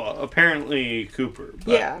 Well, apparently Cooper. But...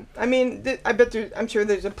 Yeah, I mean, I'm sure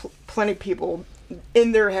there's plenty of people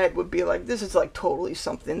in their head would be like, this is like totally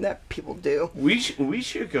something that people do. We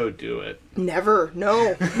should go do it. Never,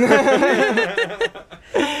 no.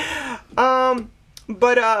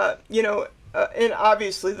 And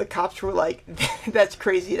obviously the cops were like, that's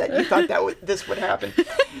crazy that you thought this would happen.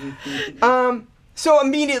 So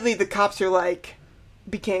immediately the cops are like,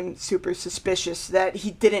 became super suspicious that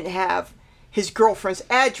he didn't have his girlfriend's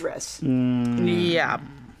address. Yeah.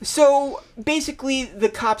 So basically the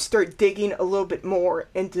cops start digging a little bit more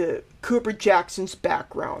into Cooper Jackson's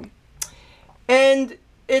background. And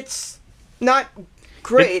it's not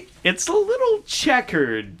great. It's a little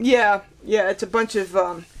checkered. Yeah, it's a bunch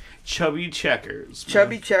of chubby checkers.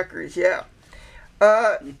 Chubby checkers, yeah.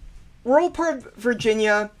 Rural part of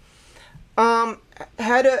Virginia,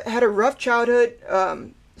 had a rough childhood.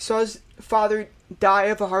 Saw his father die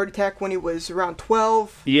of a heart attack when he was around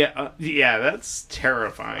 12. Yeah, that's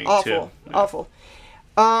terrifying. Awful, too. Awful.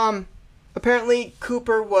 Apparently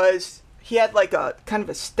Cooper he had like a kind of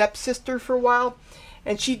a stepsister for a while,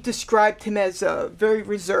 and she described him as very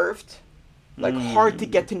reserved, like hard to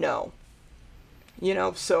get to know.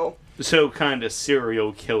 So kind of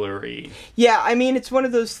serial killer-y. Yeah, I mean, it's one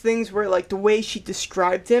of those things where, like, the way she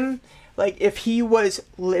described him, like, if he was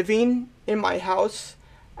living in my house,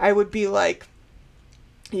 I would be like,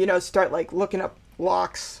 start, like, looking up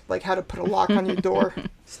locks, like how to put a lock on your door,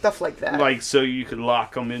 stuff like that. Like, so you could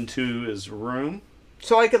lock him into his room?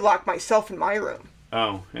 So I could lock myself in my room.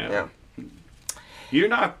 Oh, yeah. You're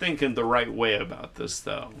not thinking the right way about this,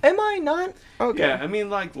 though. Am I not? Okay. Yeah, I mean,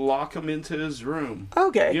 like, lock him into his room.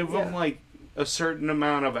 Okay. Give him, like, a certain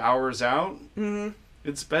amount of hours out. Mm-hmm.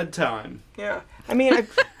 It's bedtime. Yeah. I mean,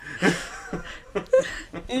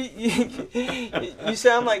 you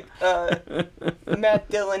sound like Matt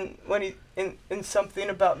Dillon when he in Something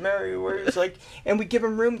About Mary, where he's like, and we give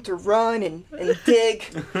him room to run and dig.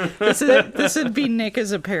 This would be Nick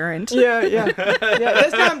as a parent. Yeah.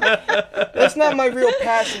 That's not my real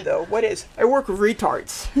passion, though. What is? I work with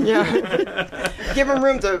retards. Yeah. Give him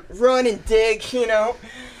room to run and dig.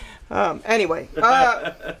 Anyway.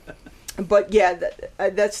 But yeah,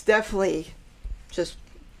 that's definitely just.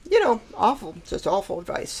 Awful. Just awful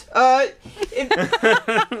advice.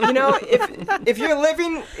 If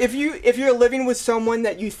you're living with someone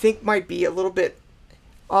that you think might be a little bit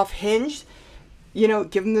off hinged,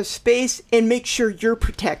 give them the space and make sure you're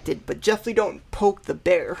protected, but definitely don't poke the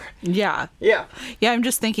bear. Yeah. Yeah. Yeah, I'm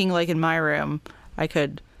just thinking, like, in my room, I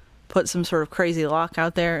could put some sort of crazy lock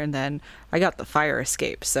out there, and then I got the fire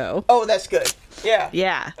escape, so. Oh, that's good. Yeah.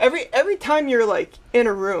 Yeah. Every time you're, like, in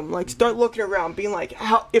a room, like, start looking around, being like,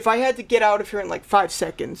 if I had to get out of here in, like, 5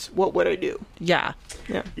 seconds, what would I do? Yeah.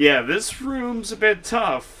 Yeah, this room's a bit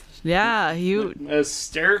tough. Yeah, a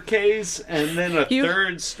staircase and then a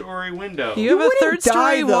third-story window. You have a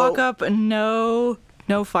third-story though. walk-up and no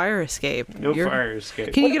fire escape. Fire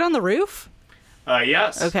escape. Can you get on the roof?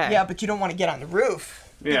 Yes. Okay. Yeah, but you don't want to get on the roof.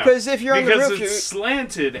 Yeah. Because if you're on the roof, because it's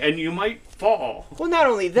slanted and you might fall. Well, not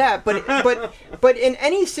only that, but in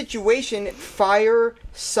any situation, fire,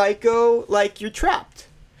 psycho, like, you're trapped.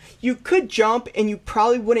 You could jump and you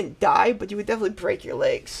probably wouldn't die, but you would definitely break your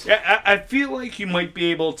legs. Yeah, I feel like you might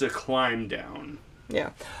be able to climb down.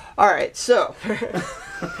 Yeah. All right. So.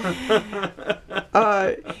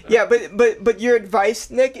 Yeah, but your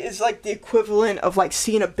advice, Nick, is like the equivalent of like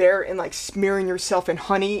seeing a bear and like smearing yourself in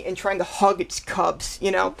honey and trying to hug its cubs.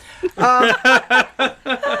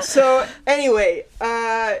 So anyway,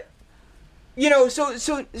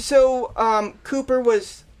 so Cooper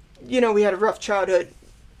was, he had a rough childhood.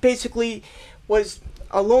 Basically, was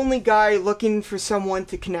a lonely guy looking for someone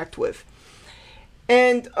to connect with,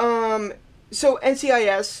 and So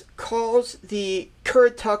NCIS calls the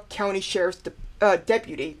Currituck County Sheriff's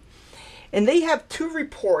deputy, and they have 2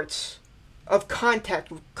 reports of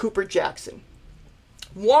contact with Cooper Jackson.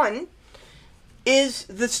 One is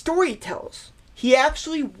the story tells. He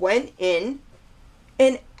actually went in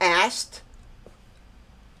and asked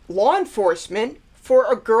law enforcement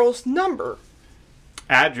for a girl's number.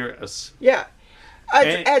 Address. Yeah.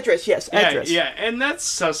 Address, yes, address. Yeah, and that's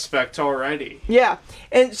suspect already. Yeah,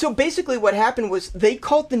 and so basically what happened was they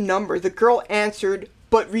called the number, the girl answered,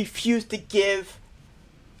 but refused to give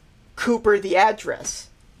Cooper the address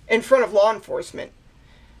in front of law enforcement.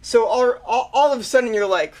 So all of a sudden you're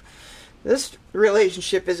like, this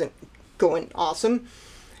relationship isn't going awesome.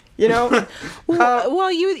 You know?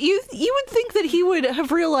 Well, you would think that he would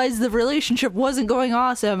have realized the relationship wasn't going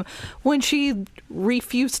awesome when she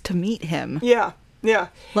refused to meet him. Yeah. Yeah.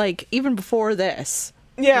 Like, even before this.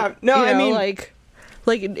 Yeah. No, you know, I mean...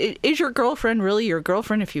 Like, is your girlfriend really your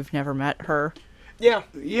girlfriend if you've never met her? Yeah.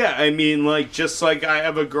 Yeah, I mean, like, just like I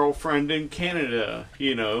have a girlfriend in Canada,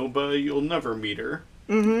 you know, but you'll never meet her.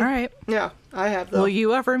 Mm-hmm. All right. Yeah, I have, though. Will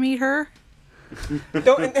you ever meet her?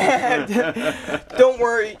 Don't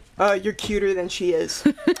worry. You're cuter than she is.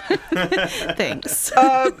 Thanks.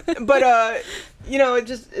 But you know,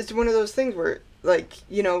 it's one of those things where, like,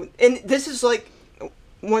 you know, and this is like,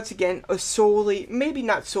 once again, maybe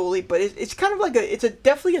not solely, but it's kind of like it's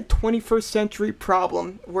definitely a 21st century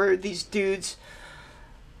problem where these dudes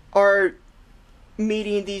are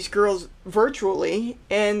meeting these girls virtually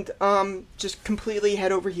and just completely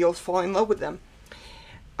head over heels fall in love with them.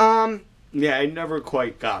 Yeah, I never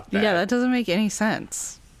quite got that. Yeah, that doesn't make any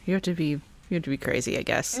sense. You have to be crazy, I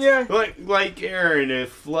guess. Yeah. Like Aaron,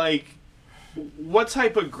 if, like, what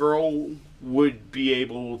type of girl would be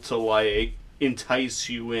able to, like, entice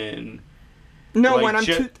you in? No like, one.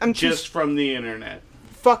 I'm just from the internet.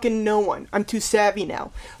 Fucking no one. I'm too savvy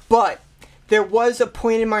now. But there was a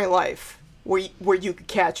point in my life where you could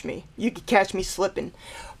catch me. You could catch me slipping.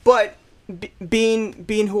 But being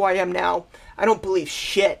who I am now, I don't believe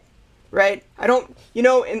shit. Right? I don't, you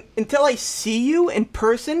know, until I see you in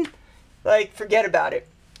person, like, forget about it.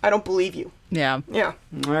 I don't believe you. Yeah. Yeah.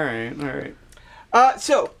 All right.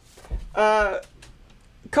 So,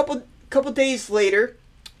 couple days later,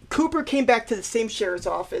 Cooper came back to the same sheriff's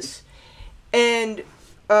office, and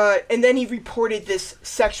then he reported this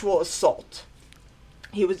sexual assault.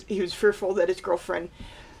 He was fearful that his girlfriend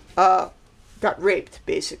got raped,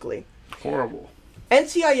 basically. Horrible.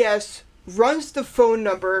 NCIS runs the phone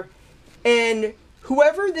number, and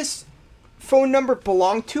whoever this phone number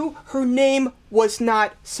belonged to, her name was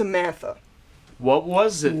not Samantha. What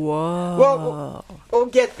was it? Whoa. Well, we'll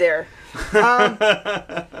get there.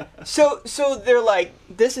 So they're like,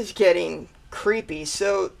 this is getting creepy.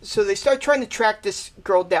 So they start trying to track this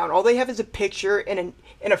girl down. All they have is a picture and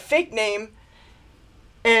a fake name,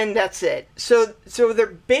 and that's it. So they're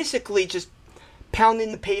basically just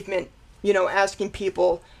pounding the pavement, you know, asking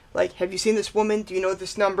people, like, have you seen this woman? Do you know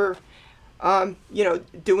this number? You know,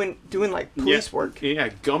 doing like police work. Yeah,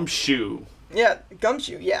 gumshoe. Yeah,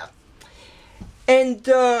 gumshoe, yeah. And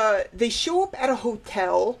they show up at a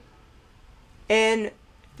hotel, and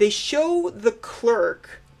they show the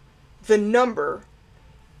clerk the number,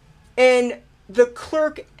 and the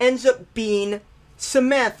clerk ends up being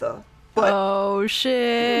Samantha. But oh,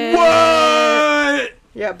 shit. What?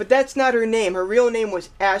 Yeah, but that's not her name. Her real name was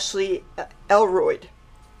Ashley Elroyd.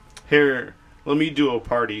 Here, let me do a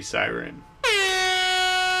party siren.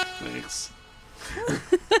 Thanks.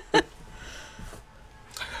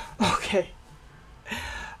 Okay.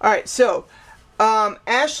 Alright, so,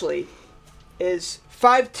 Ashley is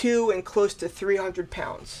 5'2" and close to 300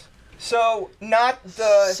 pounds. So, not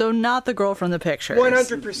the girl from the picture.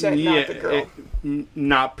 100% not the girl.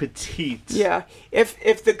 Not petite. Yeah.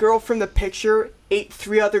 If the girl from the picture ate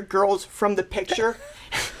 3 other girls from the picture...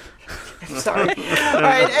 Sorry.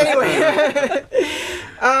 Alright, anyway.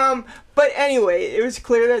 But anyway, it was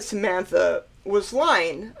clear that Samantha was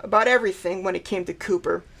lying about everything when it came to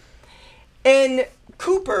Cooper. And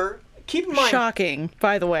Cooper, keep in mind... Shocking,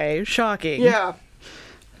 by the way. Shocking. Yeah.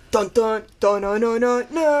 Dun dun dun dun dun dun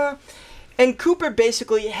dun. And Cooper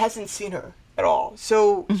basically hasn't seen her at all.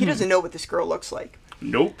 So he doesn't know what this girl looks like.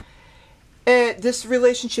 Nope. And this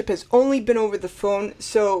relationship has only been over the phone.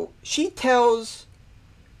 So she tells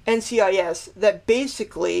NCIS that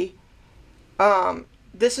basically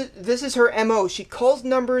this is her MO. She calls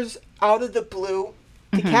numbers out of the blue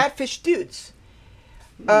to catfish dudes.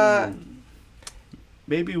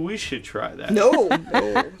 Maybe we should try that. No,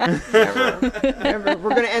 never.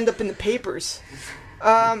 We're gonna end up in the papers,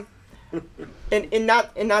 and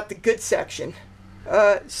not the good section.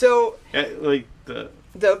 So Like the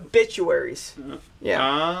obituaries. Yeah.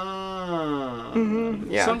 Ah.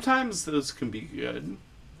 Yeah. Sometimes those can be good.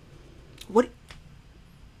 What?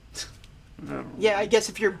 No. Yeah, I guess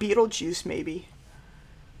if you're Beetlejuice, maybe.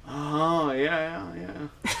 Oh, yeah.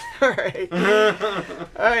 All right. All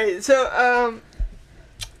right.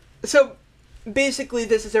 So basically,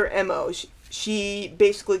 this is her MO. She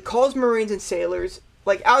basically calls Marines and sailors,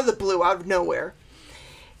 like out of the blue, out of nowhere,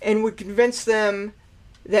 and would convince them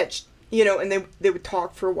that, and they would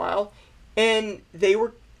talk for a while, and they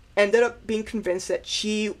ended up being convinced that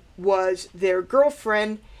she was their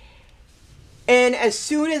girlfriend. And as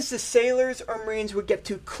soon as the sailors or Marines would get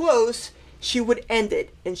too close, she would end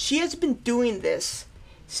it. And she has been doing this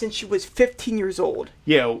since she was 15 years old.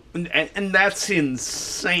 Yeah, and that's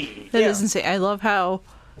insane. That is insane. I love how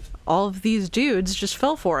all of these dudes just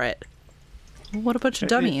fell for it. What a bunch of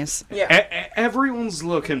dummies. Yeah. Everyone's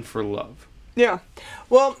looking for love. Yeah.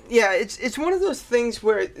 Well, yeah, it's one of those things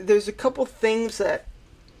where there's a couple things that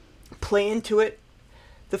play into it.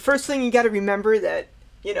 The first thing you got to remember that,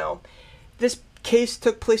 this case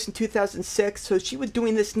took place in 2006, so she was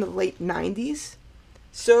doing this in the late 90s.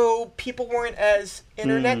 So people weren't as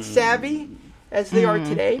internet savvy as they are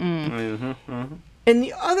today. And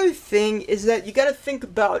the other thing is that you got to think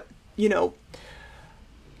about, the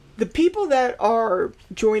people that are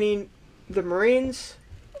joining the Marines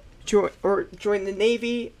or join the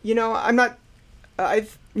Navy. For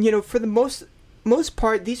the most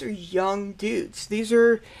part, these are young dudes. These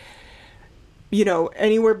are,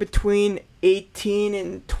 anywhere between 18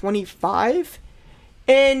 and 25.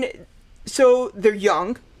 And so they're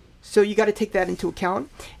young. So you got to take that into account.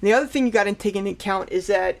 And the other thing you got to take into account is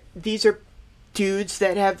that these are dudes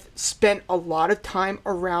that have spent a lot of time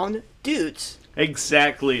around dudes.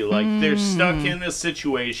 Exactly. Like, they're stuck in a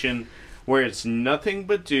situation where it's nothing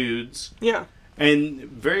but dudes. Yeah. And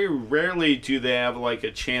very rarely do they have, like,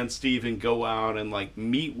 a chance to even go out and, like,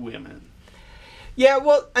 meet women. Yeah,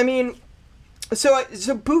 well, I mean, so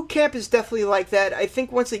boot camp is definitely like that. I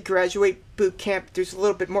think once they graduate boot camp, there's a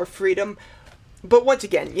little bit more freedom. But once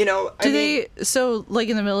again, so, like,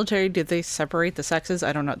 in the military, did they separate the sexes?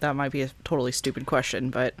 I don't know. That might be a totally stupid question,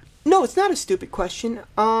 but... No, it's not a stupid question.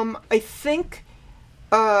 I think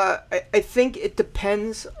it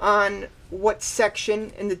depends on what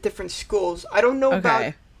section in the different schools. I don't know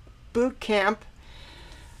about boot camp.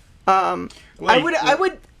 I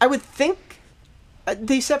would think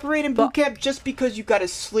they separate in boot camp just because you got to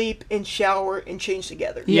sleep and shower and change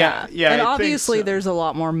together. Yeah. And I obviously think so. There's a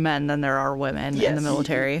lot more men than there are women in the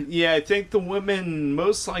military. Yeah, I think the women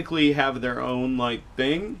most likely have their own, like,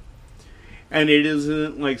 thing. And it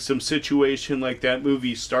isn't like some situation like that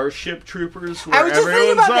movie Starship Troopers where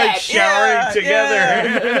everyone's like showering together.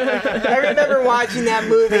 Yeah. I remember watching that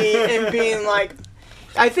movie and being like,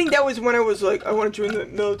 I think that was when I was like, I want to join the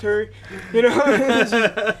military,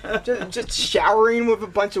 just showering with a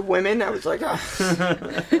bunch of women. I was like,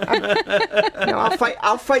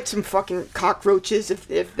 I'll fight some fucking cockroaches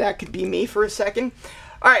if that could be me for a second.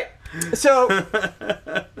 All right, so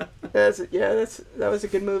that was a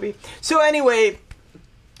good movie. So anyway,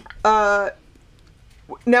 now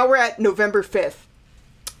we're at November 5th.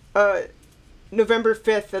 November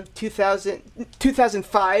 5th of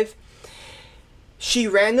 2005. She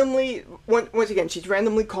randomly, once again, she's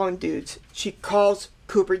randomly calling dudes. She calls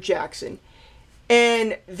Cooper Jackson.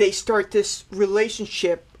 And they start this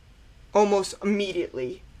relationship almost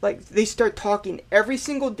immediately. Like, they start talking every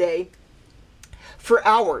single day for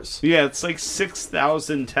hours. Yeah, it's like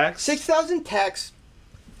 6,000 texts. 6,000 texts.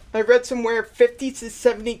 I read somewhere 50 to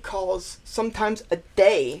 70 calls, sometimes a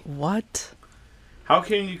day. What? How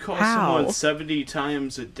can you call someone 70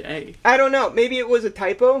 times a day? I don't know. Maybe it was a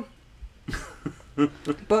typo.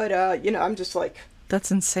 But, I'm just like...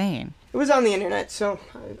 That's insane. It was on the internet, so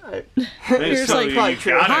You're just like, probably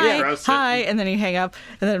true. Hi, and then you hang up,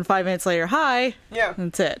 and then 5 minutes later, hi. Yeah.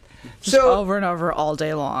 That's it. Just over and over all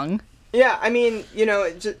day long. Yeah, I mean,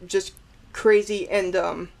 just crazy, and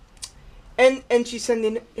she's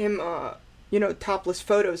sending him, topless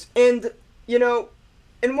photos, and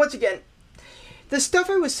once again, the stuff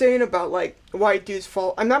I was saying about, like, why dudes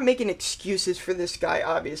fall, I'm not making excuses for this guy,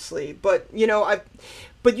 obviously, but,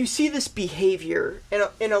 but you see this behavior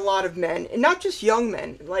in a lot of men, and not just young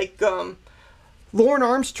men, like, Lauren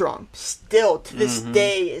Armstrong, still, to this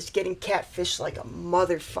day, is getting catfished like a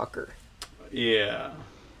motherfucker. Yeah.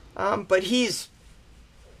 But he's,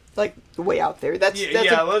 like, way out there. That's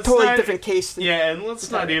a totally different case. And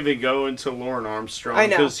let's not even go into Lauren Armstrong. I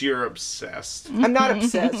know. Because you're obsessed. I'm not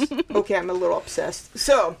obsessed. Okay, I'm a little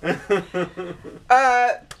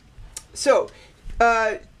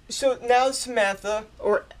so now Samantha,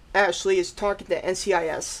 or Ashley, is talking to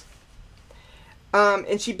NCIS.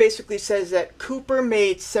 And she basically says that Cooper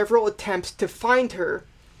made several attempts to find her,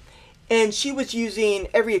 and she was using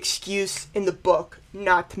every excuse in the book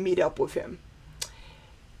not to meet up with him.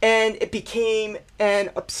 And it became an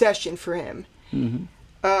obsession for him.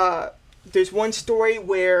 Mm-hmm. There's one story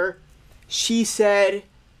where she said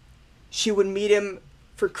she would meet him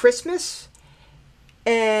for Christmas,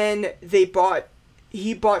 and he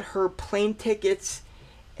bought her plane tickets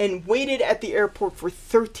and waited at the airport for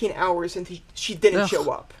 13 hours and she didn't show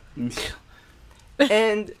up.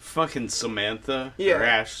 And fucking Samantha yeah. or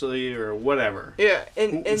Ashley or whatever. Yeah,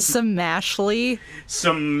 and some Ashley.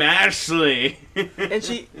 And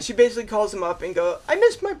she basically calls him up and go, "I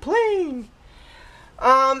missed my plane."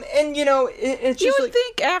 And you know, it's just you would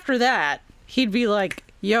think after that he'd be like,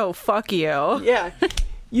 "Yo, fuck you." Yeah.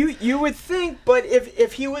 You would think, but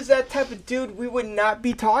if he was that type of dude, we would not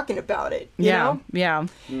be talking about it. You know? Yeah.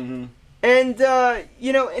 Mm-hmm. And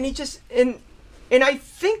you know, and he just and I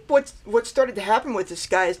think what started to happen with this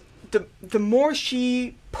guy is the more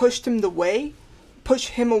she pushed him away,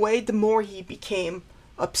 the more he became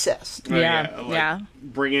obsessed. Oh, Yeah.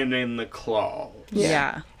 Bringing in the claw.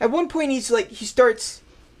 Yeah. At one point, he starts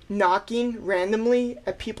knocking randomly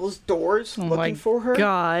at people's doors looking for her.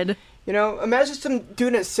 God. You know, imagine some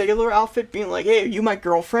dude in a sailor outfit being like, "Hey, are you my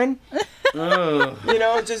girlfriend?" Oh. You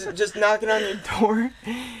know, just knocking on your door.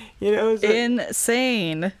 You know, it's like,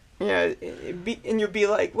 Insane. yeah, and you'll be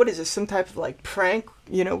like, "What is this? Some type of like prank?"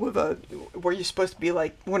 You know, where you're supposed to be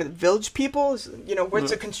like one of the village people. You know, where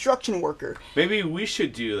it's a construction worker. Maybe we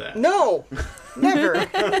should do that. No, never,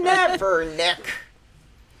 never, Nick.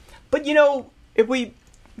 But you know, if we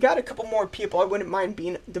got a couple more people, I wouldn't mind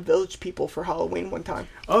being the village people for Halloween one time.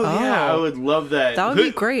 Oh yeah, I would love that. That would be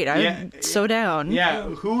great. I'm so down. Yeah,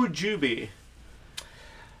 who would you be?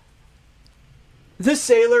 The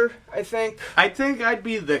sailor, I think. I think I'd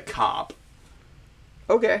be the cop,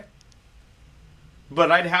 Okay.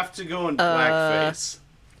 but I'd have to go in blackface.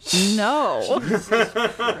 No.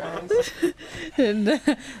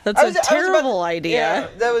 That's I was a terrible about- idea. Yeah,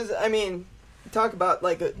 that was, I mean, talk about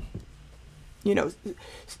like a, you know,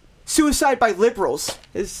 suicide by liberals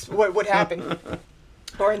is what would happen.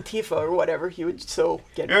 Or Antifa or whatever, he would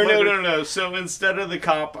get murdered. No. So instead of the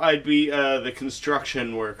cop, I'd be the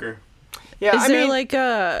construction worker. Yeah, Is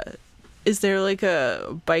there like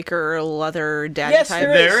a biker leather daddy Yes, type?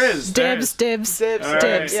 there is. Dibs. Dibs. All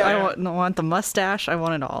Dibs. right, I want the mustache. I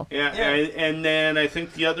want it all. Yeah, and then I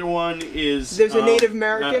think the other one is... There's a Native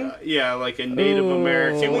American? Yeah, like a Native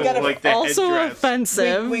American We with gotta- like the Also headdress.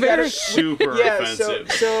 offensive. We gotta- Super Yeah,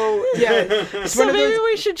 offensive. so yeah. It's So one of maybe those,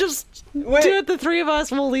 we should just do it, the three of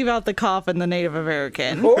us. We'll leave out the cop and the Native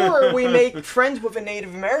American. or we make friends with a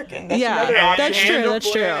Native American. That's Yeah, another option. that's true,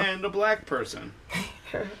 that's true. And a black person.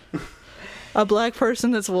 A black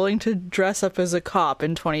person that's willing to dress up as a cop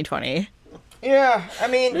in 2020. Yeah, I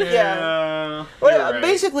mean, yeah. Well, you're right.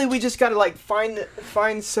 basically, we just gotta like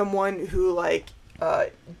find someone who like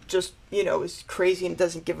just is crazy and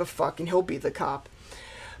doesn't give a fuck, and he'll be the cop.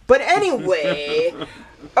 But anyway,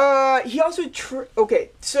 he also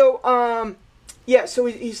so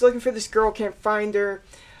he's looking for this girl, can't find her.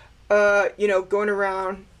 Going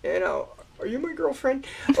around, are you my girlfriend?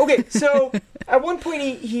 Okay, so at one point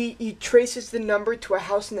he traces the number to a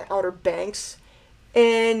house in the Outer Banks,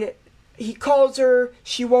 and he calls her.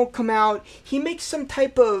 She won't come out. He makes some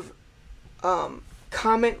type of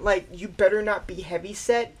comment like, "You better not be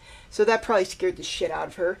heavyset." So that probably scared the shit out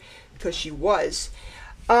of her, because she was.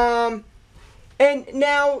 And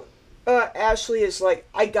now Ashley is like,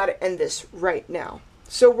 "I gotta end this right now."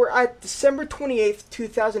 So we're at December 28th,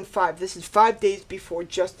 2005. This is 5 days before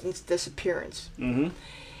Justin's disappearance. Mm-hmm.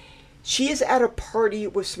 She is at a party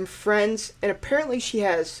with some friends, and apparently she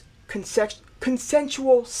has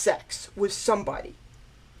consensual sex with somebody.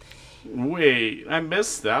 Wait, I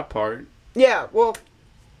missed that part. Yeah, well,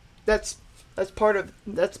 that's part of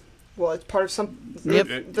some. Yep,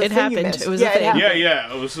 the it thing you happened. missed. It was a thing. happened.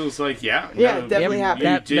 Yeah. It was like, Yeah, it definitely happened. You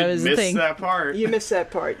That did was the miss thing. that part. You missed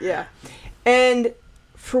that part, yeah. And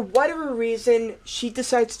for whatever reason, she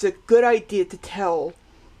decides it's a good idea to tell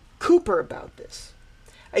Cooper about this.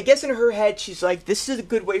 I guess in her head, she's like, this is a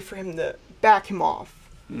good way for him to back him off.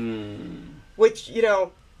 Which,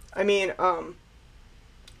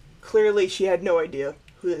 clearly she had no idea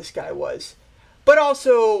who this guy was. But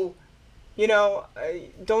also, I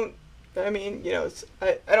don't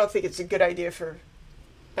think it's a good idea for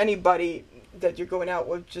anybody that you're going out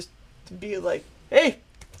with just to be like, "Hey,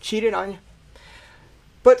 cheated on you."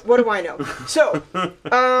 But what do I know? So,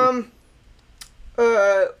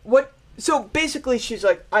 So basically she's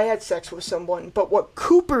like, I had sex with someone, but what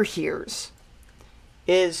Cooper hears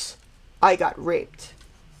is, I got raped.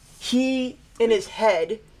 He, in his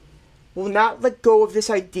head, will not let go of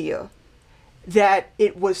this idea that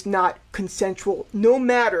it was not consensual, no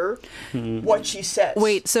matter what she says.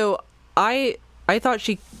 Wait, so I thought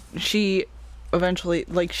she eventually,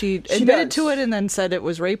 like, she admitted to it and then said it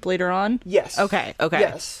was rape later on? Yes. Okay.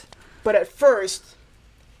 Yes. But at first,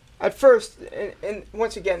 and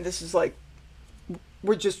once again, this is like,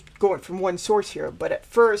 we're just going from one source here, but at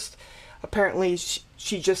first, apparently,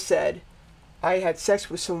 she just said, I had sex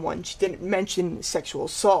with someone. She didn't mention sexual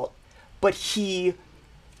assault, but he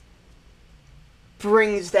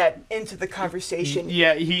brings that into the conversation.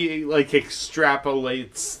 Yeah, he like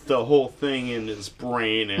extrapolates the whole thing in his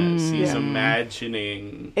brain as he's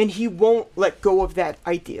imagining, and he won't let go of that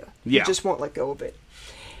idea. Yeah. He just won't let go of it.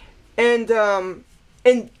 And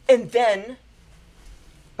then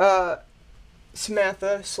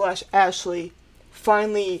Samantha / Ashley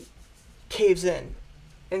finally caves in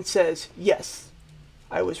and says, yes,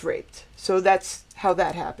 I was raped. So that's how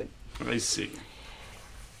that happened. I see.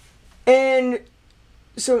 And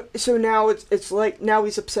so now it's like, now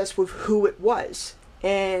he's obsessed with who it was.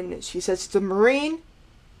 And she says it's a Marine,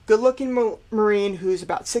 good-looking Marine who's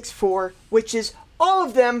about 6'4", which is all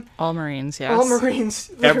of them. All Marines, yes. All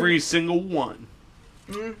Marines. Every single one.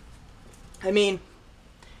 I mean,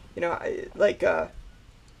 you know, I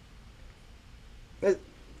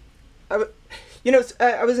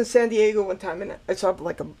was in San Diego one time and I saw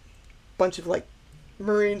like a bunch of like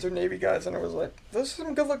Marines or Navy guys, and I was like, those are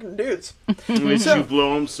some good-looking dudes. Did you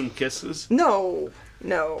blow them some kisses? No.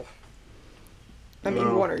 I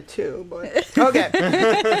mean, one or two, but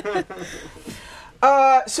okay.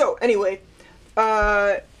 So anyway,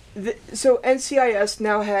 so NCIS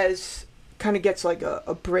now gets like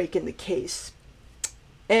a break in the case,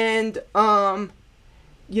 and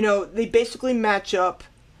they basically match up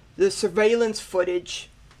the surveillance footage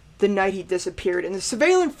the night he disappeared, and the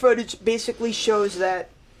surveillance footage basically shows that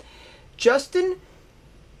Justin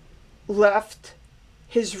left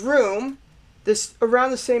his room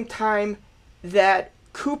around the same time that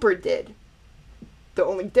Cooper did. The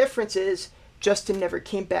only difference is Justin never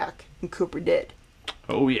came back and Cooper did.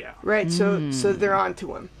 Oh yeah. Right, so they're on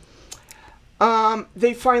to him.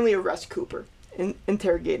 They finally arrest Cooper and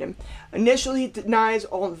interrogate him. Initially he denies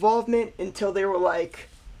all involvement until they were like,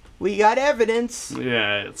 we got evidence.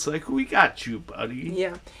 Yeah, it's like, we got you, buddy.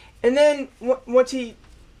 Yeah. And then once he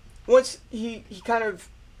kind of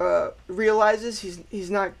realizes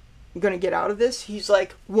he's not going to get out of this, he's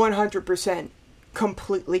like 100%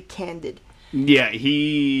 completely candid. Yeah,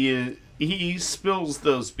 he spills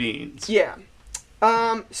those beans. Yeah.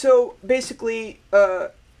 So basically,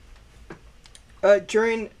 so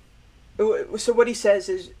what he says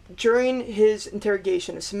is, during his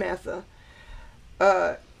interrogation of Samantha,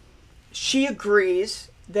 she agrees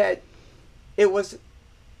that it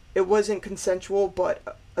wasn't consensual,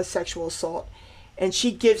 but a sexual assault, and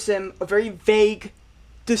she gives him a very vague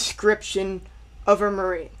description of a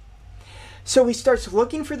Marine. So he starts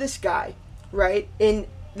looking for this guy, right? And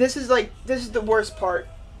this is the worst part.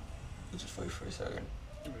 Just wait for a second.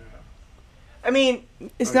 I mean,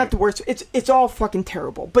 it's not the worst. It's all fucking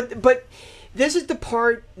terrible. But this is the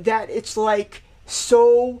part that it's like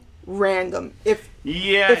so random. If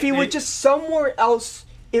he were just somewhere else,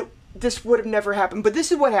 this would have never happened. But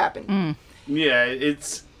this is what happened. Yeah,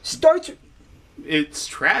 it's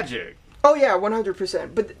tragic. Oh yeah,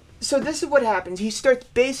 100%. But so this is what happens. He starts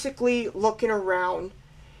basically looking around,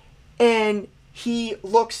 and he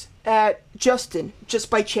looks at Justin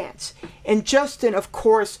just by chance. And Justin, of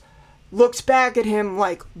course, looks back at him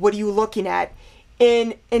like, what are you looking at?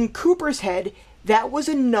 And in Cooper's head, that was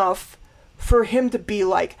enough for him to be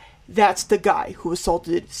like, that's the guy who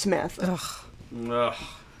assaulted Samantha. Ugh.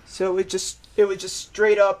 So it was just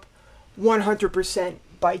straight up 100%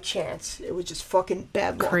 by chance. It was just fucking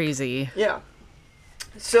bad luck. Crazy. Yeah.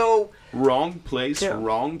 So wrong place,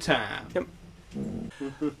 wrong time. Yep.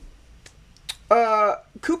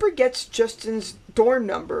 Cooper gets Justin's dorm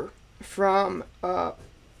number from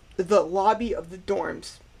the lobby of the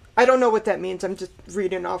dorms. I don't know what that means. I'm just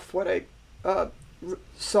reading off what I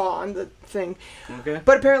saw on the thing. Okay.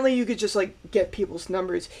 But apparently you could just like get people's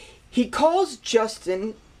numbers. He calls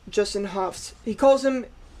Justin Huffs. He calls him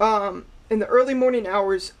in the early morning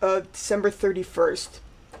hours of December 31st.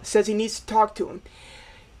 Says he needs to talk to him.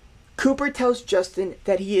 Cooper tells Justin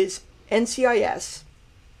that he is NCIS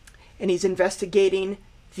and he's investigating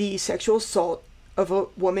the sexual assault of a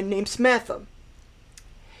woman named Samantha.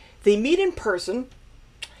 They meet in person,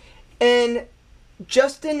 and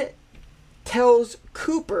Justin tells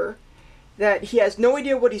Cooper that he has no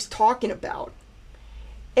idea what he's talking about.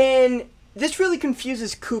 And this really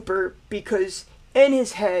confuses Cooper because in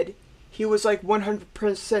his head, he was like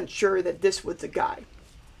 100% sure that this was the guy.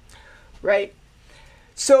 Right?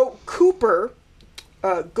 So Cooper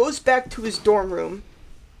goes back to his dorm room,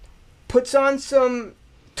 puts on some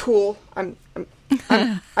Tool. I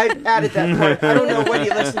added that part. I don't know what he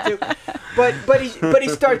listened to, but he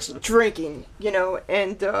starts drinking,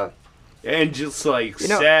 and just like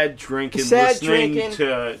sad drinking, drinking.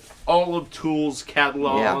 To all of Tool's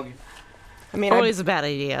catalog. Yeah. I mean, always a bad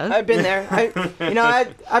idea. I've been there.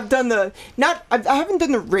 I've done the I haven't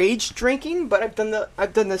done the rage drinking, but I've done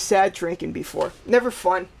the sad drinking before. Never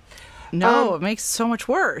fun. No, it makes it so much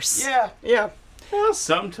worse. Yeah. Well,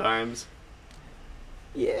 sometimes.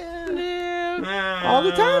 Yeah. All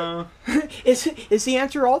the time? Is the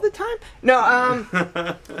answer all the time? No.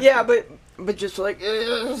 Yeah, but just like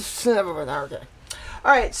okay.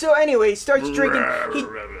 All right. So anyway, he starts drinking.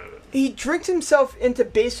 He drinks himself into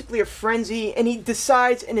basically a frenzy, and he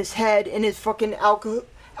decides in his head, in his fucking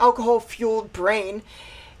alcohol-fueled brain,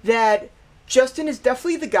 that Justin is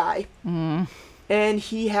definitely the guy, and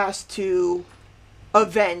he has to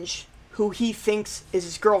avenge who he thinks is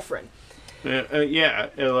his girlfriend.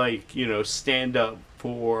 Stand up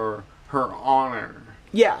for her honor.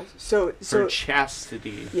 Yeah, so her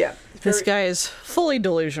chastity. Yeah. This guy is fully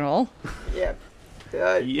delusional. Yeah.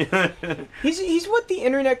 He's what the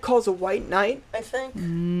internet calls a white knight, I think. I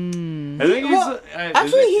think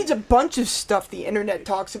he's a bunch of stuff the internet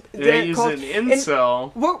talks about. He's an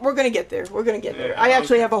incel. We're gonna get there. Yeah, I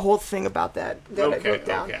actually have a whole thing about that I wrote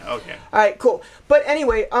down. Okay. All right, cool. But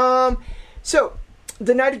anyway, so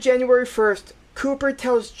the night of January 1st, Cooper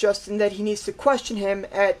tells Justin that he needs to question him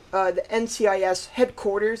at the NCIS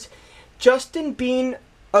headquarters. Justin, being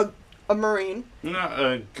a Marine.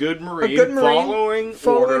 A good Marine,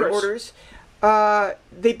 following orders.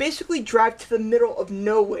 They basically drive to the middle of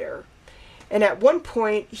nowhere. And at one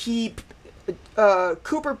point,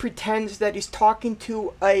 Cooper pretends that he's talking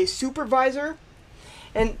to a supervisor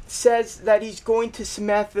and says that he's going to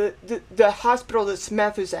Samantha, the hospital that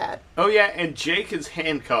Samantha's at. Oh, yeah, and Jake is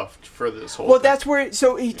handcuffed for this whole thing. That's where...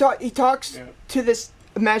 So he talks to this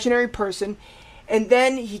imaginary person, and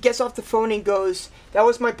then he gets off the phone and goes, "That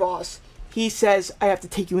was my boss. He says I have to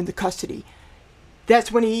take you into custody."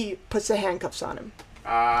 That's when he puts the handcuffs on him.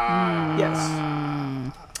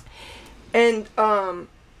 Yes. And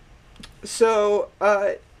so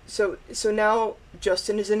now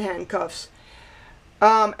Justin is in handcuffs.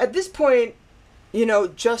 At this point,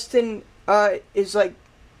 Justin is like,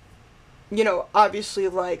 obviously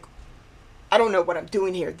like, I don't know what I'm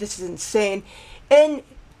doing here. This is insane. And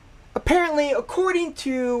apparently, according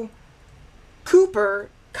to Cooper,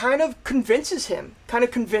 kind of convinces him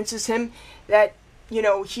that,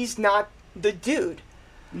 he's not the dude.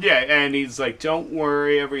 Yeah, and he's like, "Don't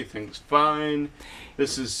worry, everything's fine.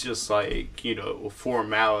 This is just like,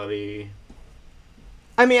 formality."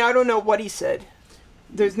 I mean, I don't know what he said.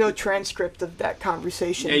 There's no transcript of that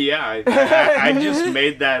conversation. Yeah, I just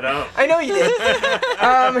made that up. I know you did.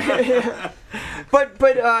 But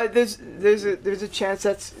there's a chance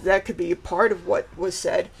that could be a part of what was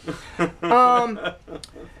said.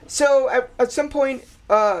 So at some point,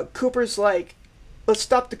 Cooper's like, "Let's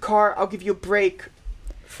stop the car. I'll give you a break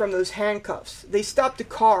from those handcuffs." They stop the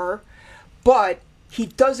car, but he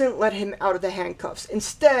doesn't let him out of the handcuffs.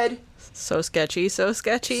 Instead... So sketchy.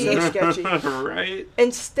 Right.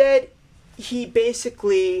 Instead, he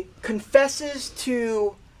basically confesses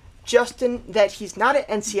to Justin that he's not an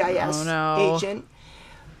NCIS agent,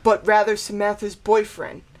 but rather Samantha's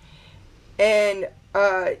boyfriend. And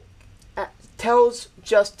tells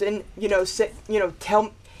Justin,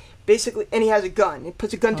 basically, and he has a gun. He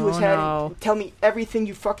puts a gun to his head and tell me everything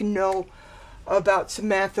you fucking know about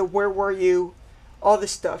Samantha. Where were you? All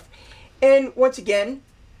this stuff. And once again,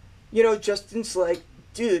 Justin's like,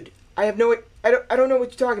 "Dude, I don't know what you're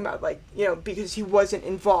talking about." Like, because he wasn't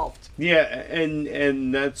involved. Yeah,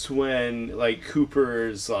 and that's when like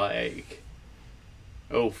Cooper's like,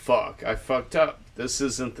 "Oh fuck, I fucked up. This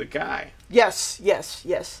isn't the guy." Yes.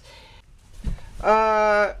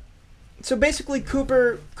 So basically,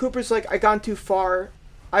 Cooper's like, "I gone too far.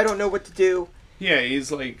 I don't know what to do." Yeah,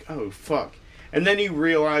 he's like, "Oh fuck," and then he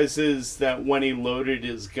realizes that when he loaded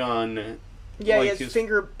his gun, he has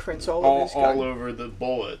fingerprints all over his gun. All over the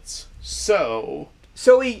bullets. So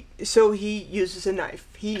he uses a knife.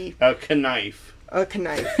 A knife.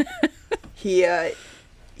 He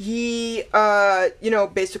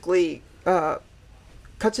basically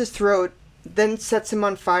cuts his throat, then sets him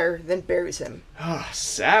on fire, then buries him. Ah,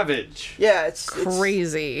 savage. Yeah, it's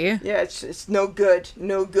crazy. It's no good.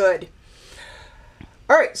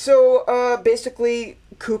 All right, so basically,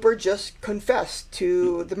 Cooper just confessed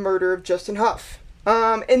to the murder of Justin Huff.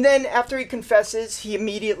 And then after he confesses, he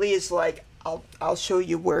immediately is like, "I'll show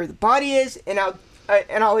you where the body is, and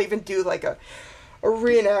I'll even do like a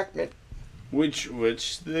reenactment." Which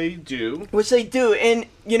they do. And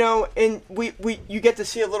you get to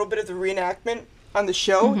see a little bit of the reenactment on the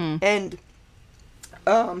show, and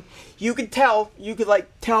you could tell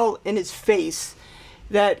in his face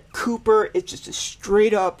that Cooper is just a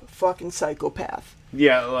straight up fucking psychopath.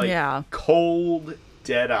 Yeah, cold,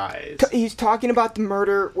 dead eyes. He's talking about the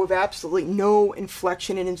murder with absolutely no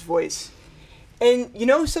inflection in his voice. And you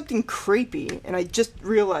know something creepy, and I just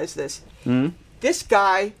realized this. This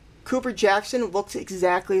guy, Cooper Jackson, looks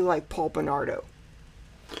exactly like Paul Bernardo.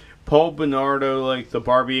 Paul Bernardo, like the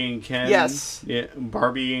Barbie and Ken? Yes. Yeah,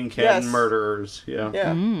 Barbie and Ken murderers. Yeah.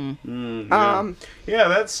 Yeah. Yeah,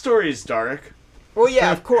 that story's dark. Well,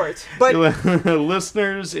 yeah, of course. But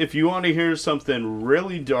listeners, if you want to hear something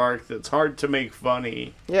really dark that's hard to make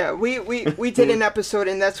funny. Yeah, we did an episode,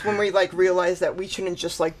 and that's when we realized that we shouldn't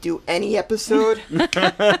just do any episode.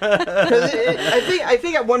 Because I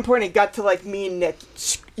think at one point it got to me and Nick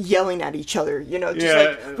yelling at each other,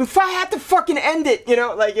 if I had to fucking end it,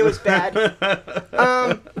 it was bad.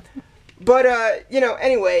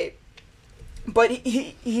 Anyway, but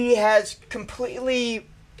he has completely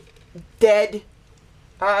dead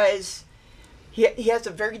eyes. He has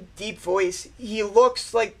a very deep voice. He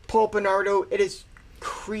looks like Paul Bernardo. It is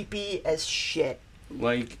creepy as shit.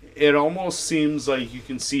 It almost seems like you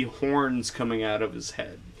can see horns coming out of his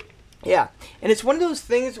head. Yeah, and it's one of those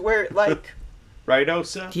things where right,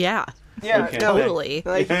 Osa? Yeah. Yeah, okay. Totally.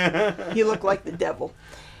 He looked like the devil.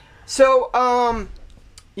 So,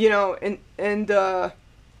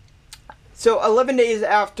 so 11 days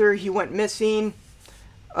after he went missing,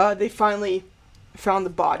 they finally found the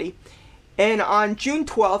body. And on June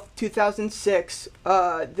 12th, 2006,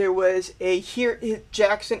 there was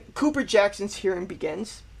Cooper Jackson's hearing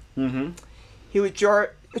begins. Mm-hmm. He was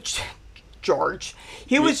charged.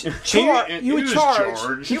 He was charged.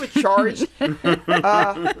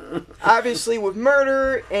 Obviously with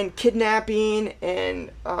murder and kidnapping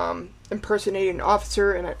and impersonating an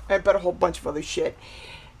officer, and I bet a whole bunch of other shit.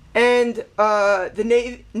 And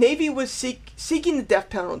the Navy was seeking the death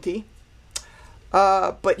penalty,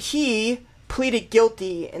 but he pleaded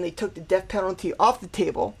guilty, and they took the death penalty off the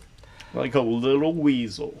table. Like a little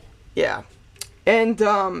weasel. Yeah. And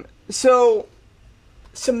so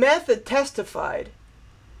Samantha testified,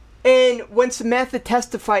 and when Samantha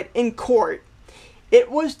testified in court,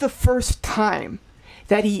 it was the first time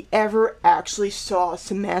that he ever actually saw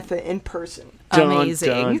Samantha in person. Amazing.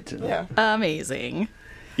 Dun, dun, dun. Yeah. Amazing.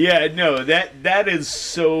 Yeah, no, that is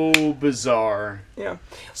so bizarre. Yeah.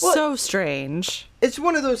 Well, so strange. It's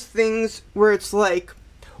one of those things where it's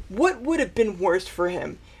what would have been worse for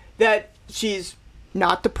him? That she's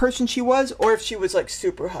not the person she was, or if she was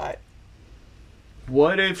super hot?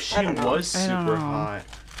 What if she was super hot?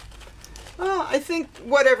 I think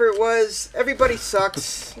whatever it was, everybody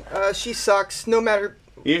sucks. She sucks, no matter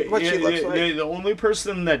what she looks like. The only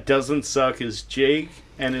person that doesn't suck is Jake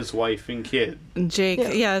and his wife and kid. Jake,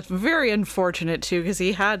 it's very unfortunate, too, because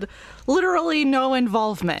he had literally no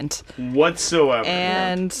involvement. Whatsoever.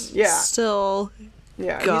 And still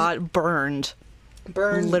got burned.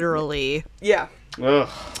 Burned. Literally. Yeah. Ugh.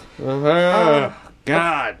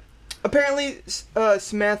 God. Apparently,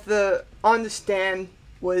 Samantha, on the stand,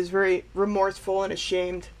 was very remorseful and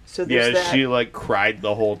ashamed. So there's that. She cried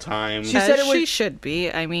the whole time. She said she should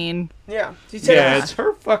be. I mean, she said it's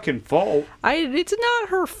her fucking fault. It's not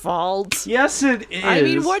her fault. Yes, it is. I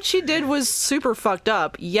mean, what she did was super fucked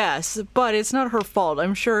up. Yes, but it's not her fault.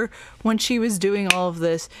 I'm sure when she was doing all of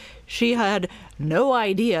this, she had no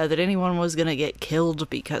idea that anyone was gonna get killed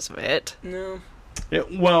because of it. No.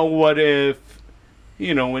 Well, what if?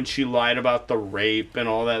 When she lied about the rape and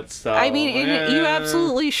all that stuff. I mean, you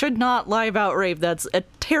absolutely should not lie about rape. That's a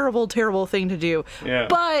terrible, terrible thing to do. Yeah.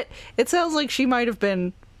 But it sounds like she might have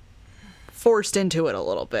been forced into it a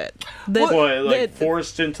little bit.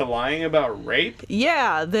 Forced into lying about rape?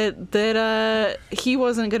 Yeah, that he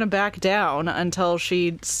wasn't going to back down until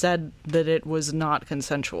she said that it was not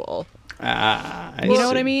consensual. You know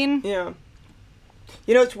what I mean? Yeah.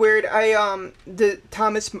 It's weird. The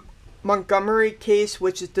Thomas Montgomery case,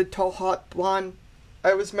 which is the tall, hot blonde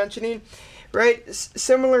I was mentioning, right?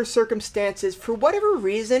 Similar circumstances. For whatever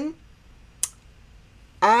reason,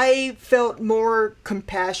 I felt more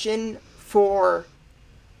compassion for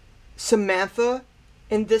Samantha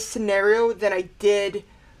in this scenario than I did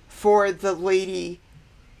for the lady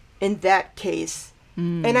in that case.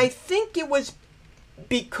 And I think it was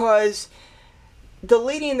because the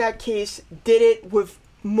lady in that case did it with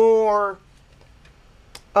more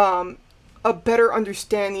a better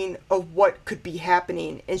understanding of what could be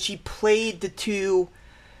happening, and she played the two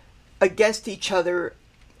against each other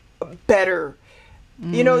better.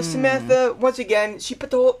 You know, Samantha, once again, she put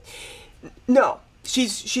the whole... No,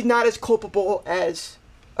 she's not as culpable as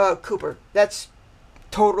Cooper. That's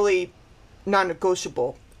totally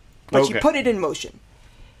non-negotiable. But she put it in motion.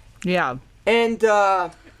 Yeah. And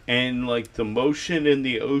like the motion in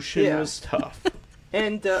the ocean was tough.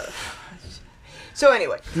 And so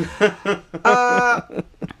anyway,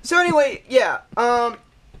 yeah.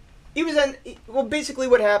 He was on. Well, basically,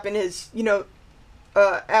 what happened is, you know,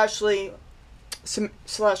 Ashley /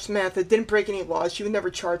 Samantha didn't break any laws. She was never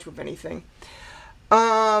charged with anything.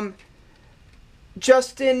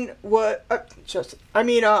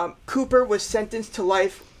 Cooper was sentenced to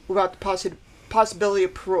life without the possibility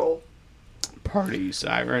of parole. Party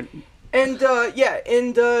siren. And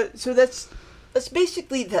so that's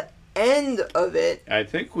basically the end of it. I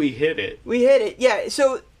think we hit it. We hit it, yeah.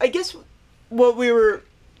 So I guess what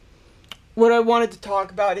I wanted to talk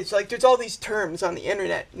about is, like, there's all these terms on the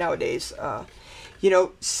internet nowadays. You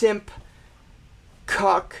know, simp,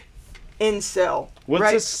 cuck, incel. What's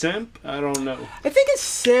right? a simp? I don't know. I think a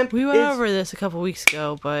simp. We went over this a couple weeks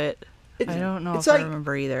ago, but I don't know if I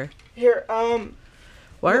remember either. Here,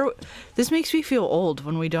 this makes me feel old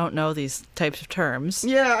when we don't know these types of terms.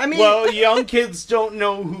 Yeah, I mean... Well, young kids don't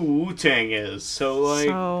know who Wu-Tang is, so,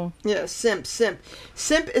 like... Yeah, simp. Simp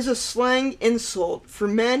is a slang insult for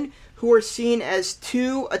men who are seen as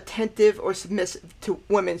too attentive or submissive to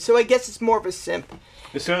women. So I guess it's more of a simp.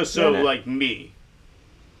 So like me.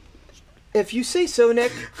 If you say so,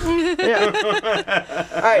 Nick. Yeah.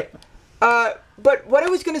 All right. But what I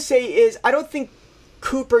was going to say is, I don't think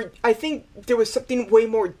Cooper... I think there was something way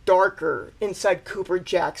more darker inside Cooper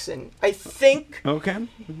Jackson. I think... Okay.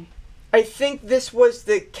 I think this was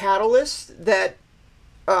the catalyst that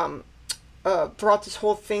brought this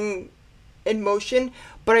whole thing in motion.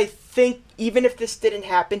 But I think even if this didn't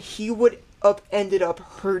happen, he would have ended up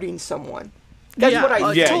hurting someone. That's what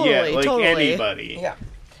I think. Totally. Anybody. Yeah.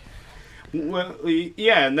 Well,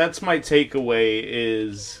 yeah, and that's my takeaway,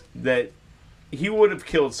 is that he would have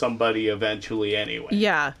killed somebody eventually anyway.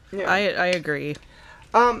 Yeah. I agree.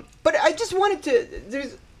 But I just wanted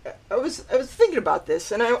to... I was thinking about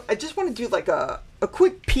this, and I just want to do like a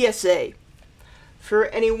quick PSA for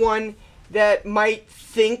anyone that might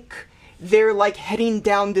think they're like heading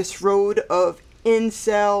down this road of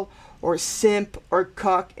incel or simp or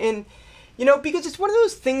cuck. And, you know, because it's one of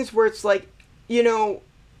those things where it's like, you know,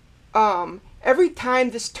 every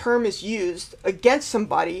time this term is used against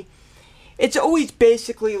somebody, it's always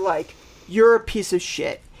basically like, you're a piece of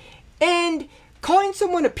shit. And calling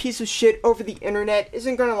someone a piece of shit over the internet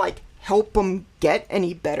isn't going to, like, help them get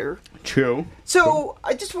any better. True. So,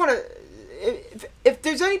 I just want to... If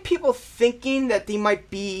there's any people thinking that they might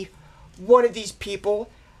be one of these people,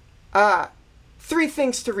 3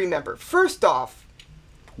 things to remember. First off...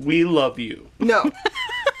 We love you. No.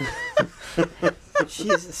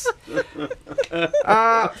 Jesus.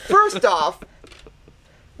 First off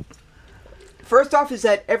is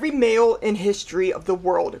that every male in history of the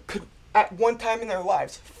world could, at one time in their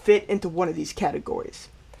lives, fit into one of these categories.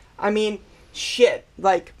 I mean, shit.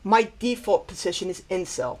 Like, my default position is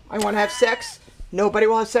incel. I want to have sex. Nobody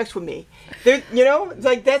will have sex with me. You know,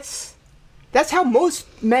 like, that's how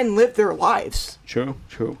most men live their lives. True.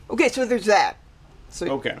 Okay, so there's that.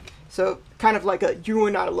 So kind of like a you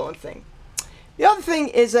are not alone thing. The other thing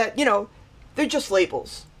is that, you know, they're just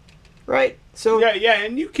labels, right? So yeah,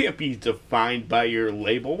 and you can't be defined by your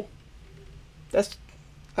label. I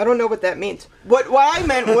don't know what that means. What I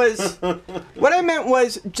meant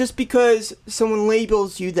was just because someone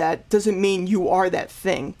labels you that doesn't mean you are that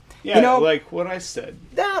thing. Yeah, you know, like what I said.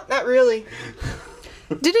 No, not really.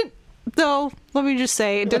 Let me just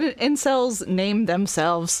say, didn't incels name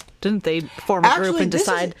themselves? Didn't they form a group and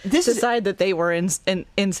decide that they were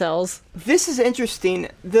incels? This is interesting.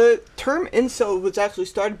 The term incel was actually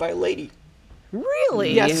started by a lady.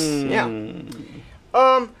 Really? Yes. Yeah.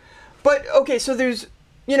 But okay, so there's,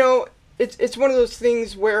 you know, it's one of those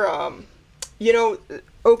things where, you know,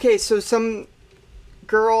 okay, so some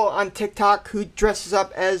girl on TikTok who dresses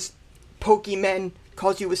up as Pokemon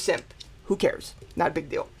calls you a simp. Who cares? Not a big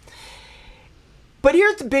deal. But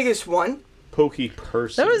here's the biggest one. Pokey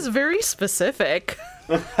person. That was very specific.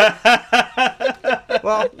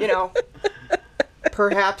 Well, you know,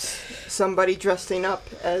 perhaps somebody dressing up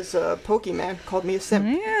as a Pokemon called me a simp.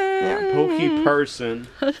 Yeah. Pokey person.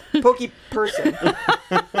 Pokey person.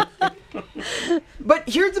 But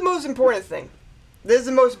here's the most important thing. this is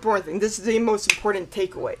the most important thing. This is the most important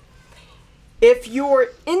takeaway. If you're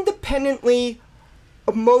independently,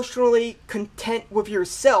 emotionally content with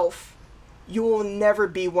yourself, you will never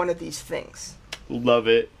be one of these things. Love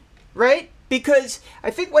it. Right? Because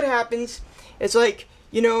I think what happens is like,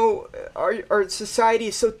 you know, our society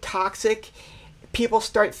is so toxic. People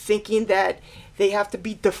start thinking that they have to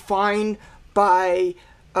be defined by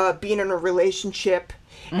being in a relationship.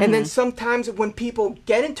 Mm-hmm. And then sometimes when people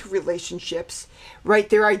get into relationships, right,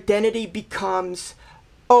 their identity becomes,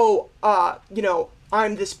 you know,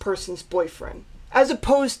 I'm this person's boyfriend. As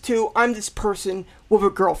opposed to, I'm this person with a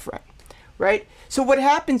girlfriend, right? So what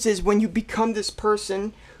happens is when you become this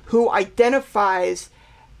person who identifies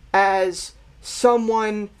as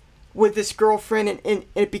someone with this girlfriend and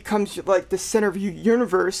it becomes like the center of your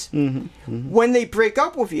universe, when they break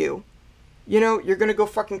up with you, you know, you're going to go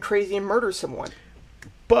fucking crazy and murder someone.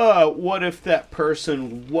 But what if that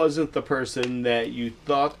person wasn't the person that you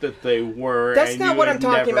thought that they were? That's and not you what had I'm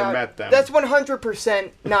talking never about. Met them? That's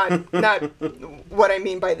 100% not what I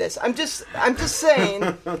mean by this. I'm just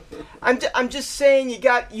saying. I'm just saying you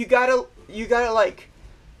gotta like,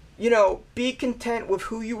 you know, be content with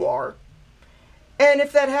who you are, and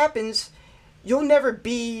if that happens, you'll never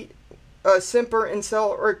be a simper,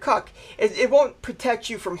 incel, or a cuck. It won't protect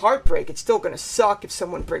you from heartbreak. It's still gonna suck if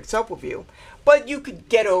someone breaks up with you. But you could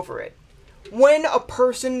get over it. When a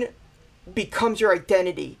person becomes your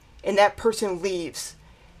identity and that person leaves,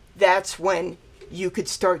 that's when you could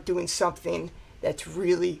start doing something that's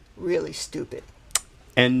really, really stupid.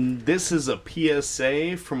 And this is a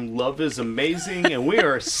PSA from Love is Amazing, and we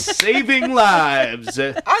are saving lives.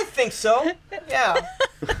 I think so. Yeah.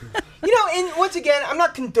 You know, and once again, I'm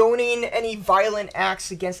not condoning any violent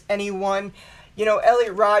acts against anyone. You know,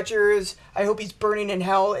 Elliot Rodgers, I hope he's burning in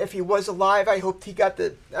hell. If he was alive, I hope he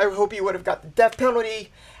would have got the death penalty.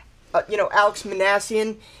 You know, Alex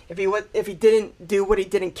Manassian, if he didn't do what he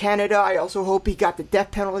did in Canada, I also hope he got the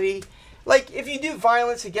death penalty. Like, if you do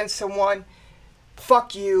violence against someone,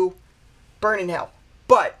 fuck you, burn in hell.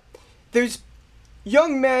 But there's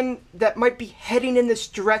young men that might be heading in this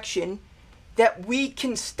direction that we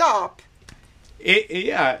can stop.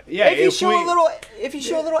 If you show a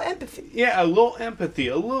little empathy. Yeah, a little empathy,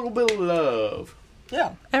 a little bit of love.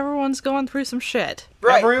 Yeah. Everyone's going through some shit.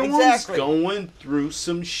 Right, Everyone's exactly. going through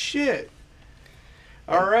some shit.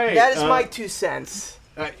 All right. That is my 2 cents.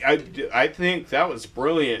 I think that was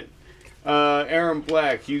brilliant. Aaron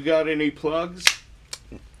Black, you got any plugs?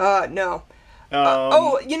 No.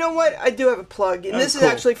 You know what? I do have a plug, and this is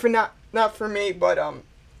actually for not for me, but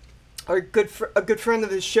a good friend of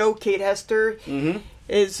the show, Kate Hester,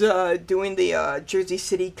 is doing the Jersey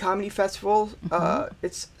City Comedy Festival.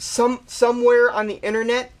 It's somewhere on the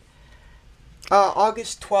internet,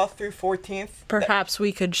 August 12th through 14th. Perhaps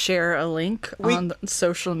we could share a link on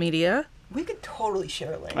social media. We could totally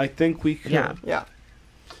share a link. I think we could. Yeah.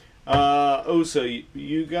 So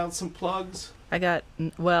you got some plugs?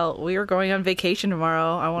 We are going on vacation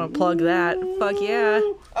tomorrow. I want to plug that. Fuck yeah.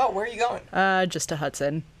 Oh, where are you going? Just to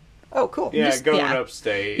Hudson. Oh, cool. Yeah, going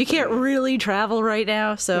upstate. You can't really travel right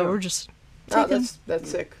now, so we're just taking... that's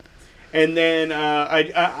sick. And then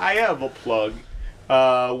I have a plug.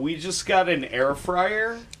 We just got an air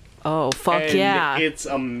fryer. Oh, fuck and yeah. It's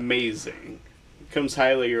amazing. Comes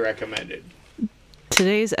highly recommended.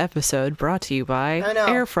 Today's episode brought to you by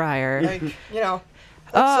Air Fryer. Like, you know,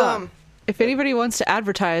 if anybody wants to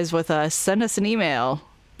advertise with us, send us an email.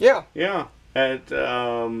 Yeah. Yeah. At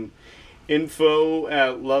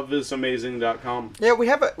info@loveisamazing.com. Yeah, we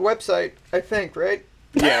have a website, I think, right?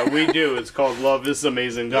 Yeah, we do. It's called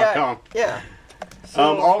loveisamazing.com. Yeah.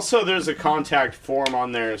 So, also, there's a contact form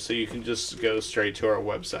on there, so you can just go straight to our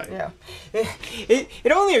website. Yeah.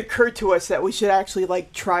 It only occurred to us that we should actually,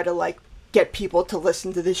 try to, get people to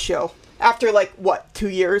listen to this show. After, 2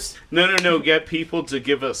 years? No. Get people to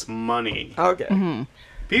give us money. Okay. Mm-hmm.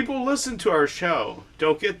 People listen to our show.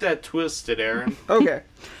 Don't get that twisted, Aaron. Okay.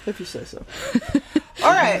 If you say so.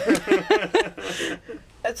 All right.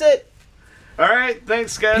 That's it. All right.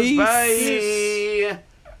 Thanks, guys. Peace. Bye.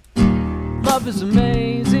 Love is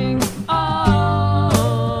amazing,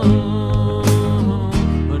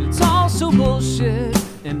 but it's also bullshit,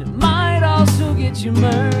 and it might also get you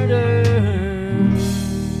murdered.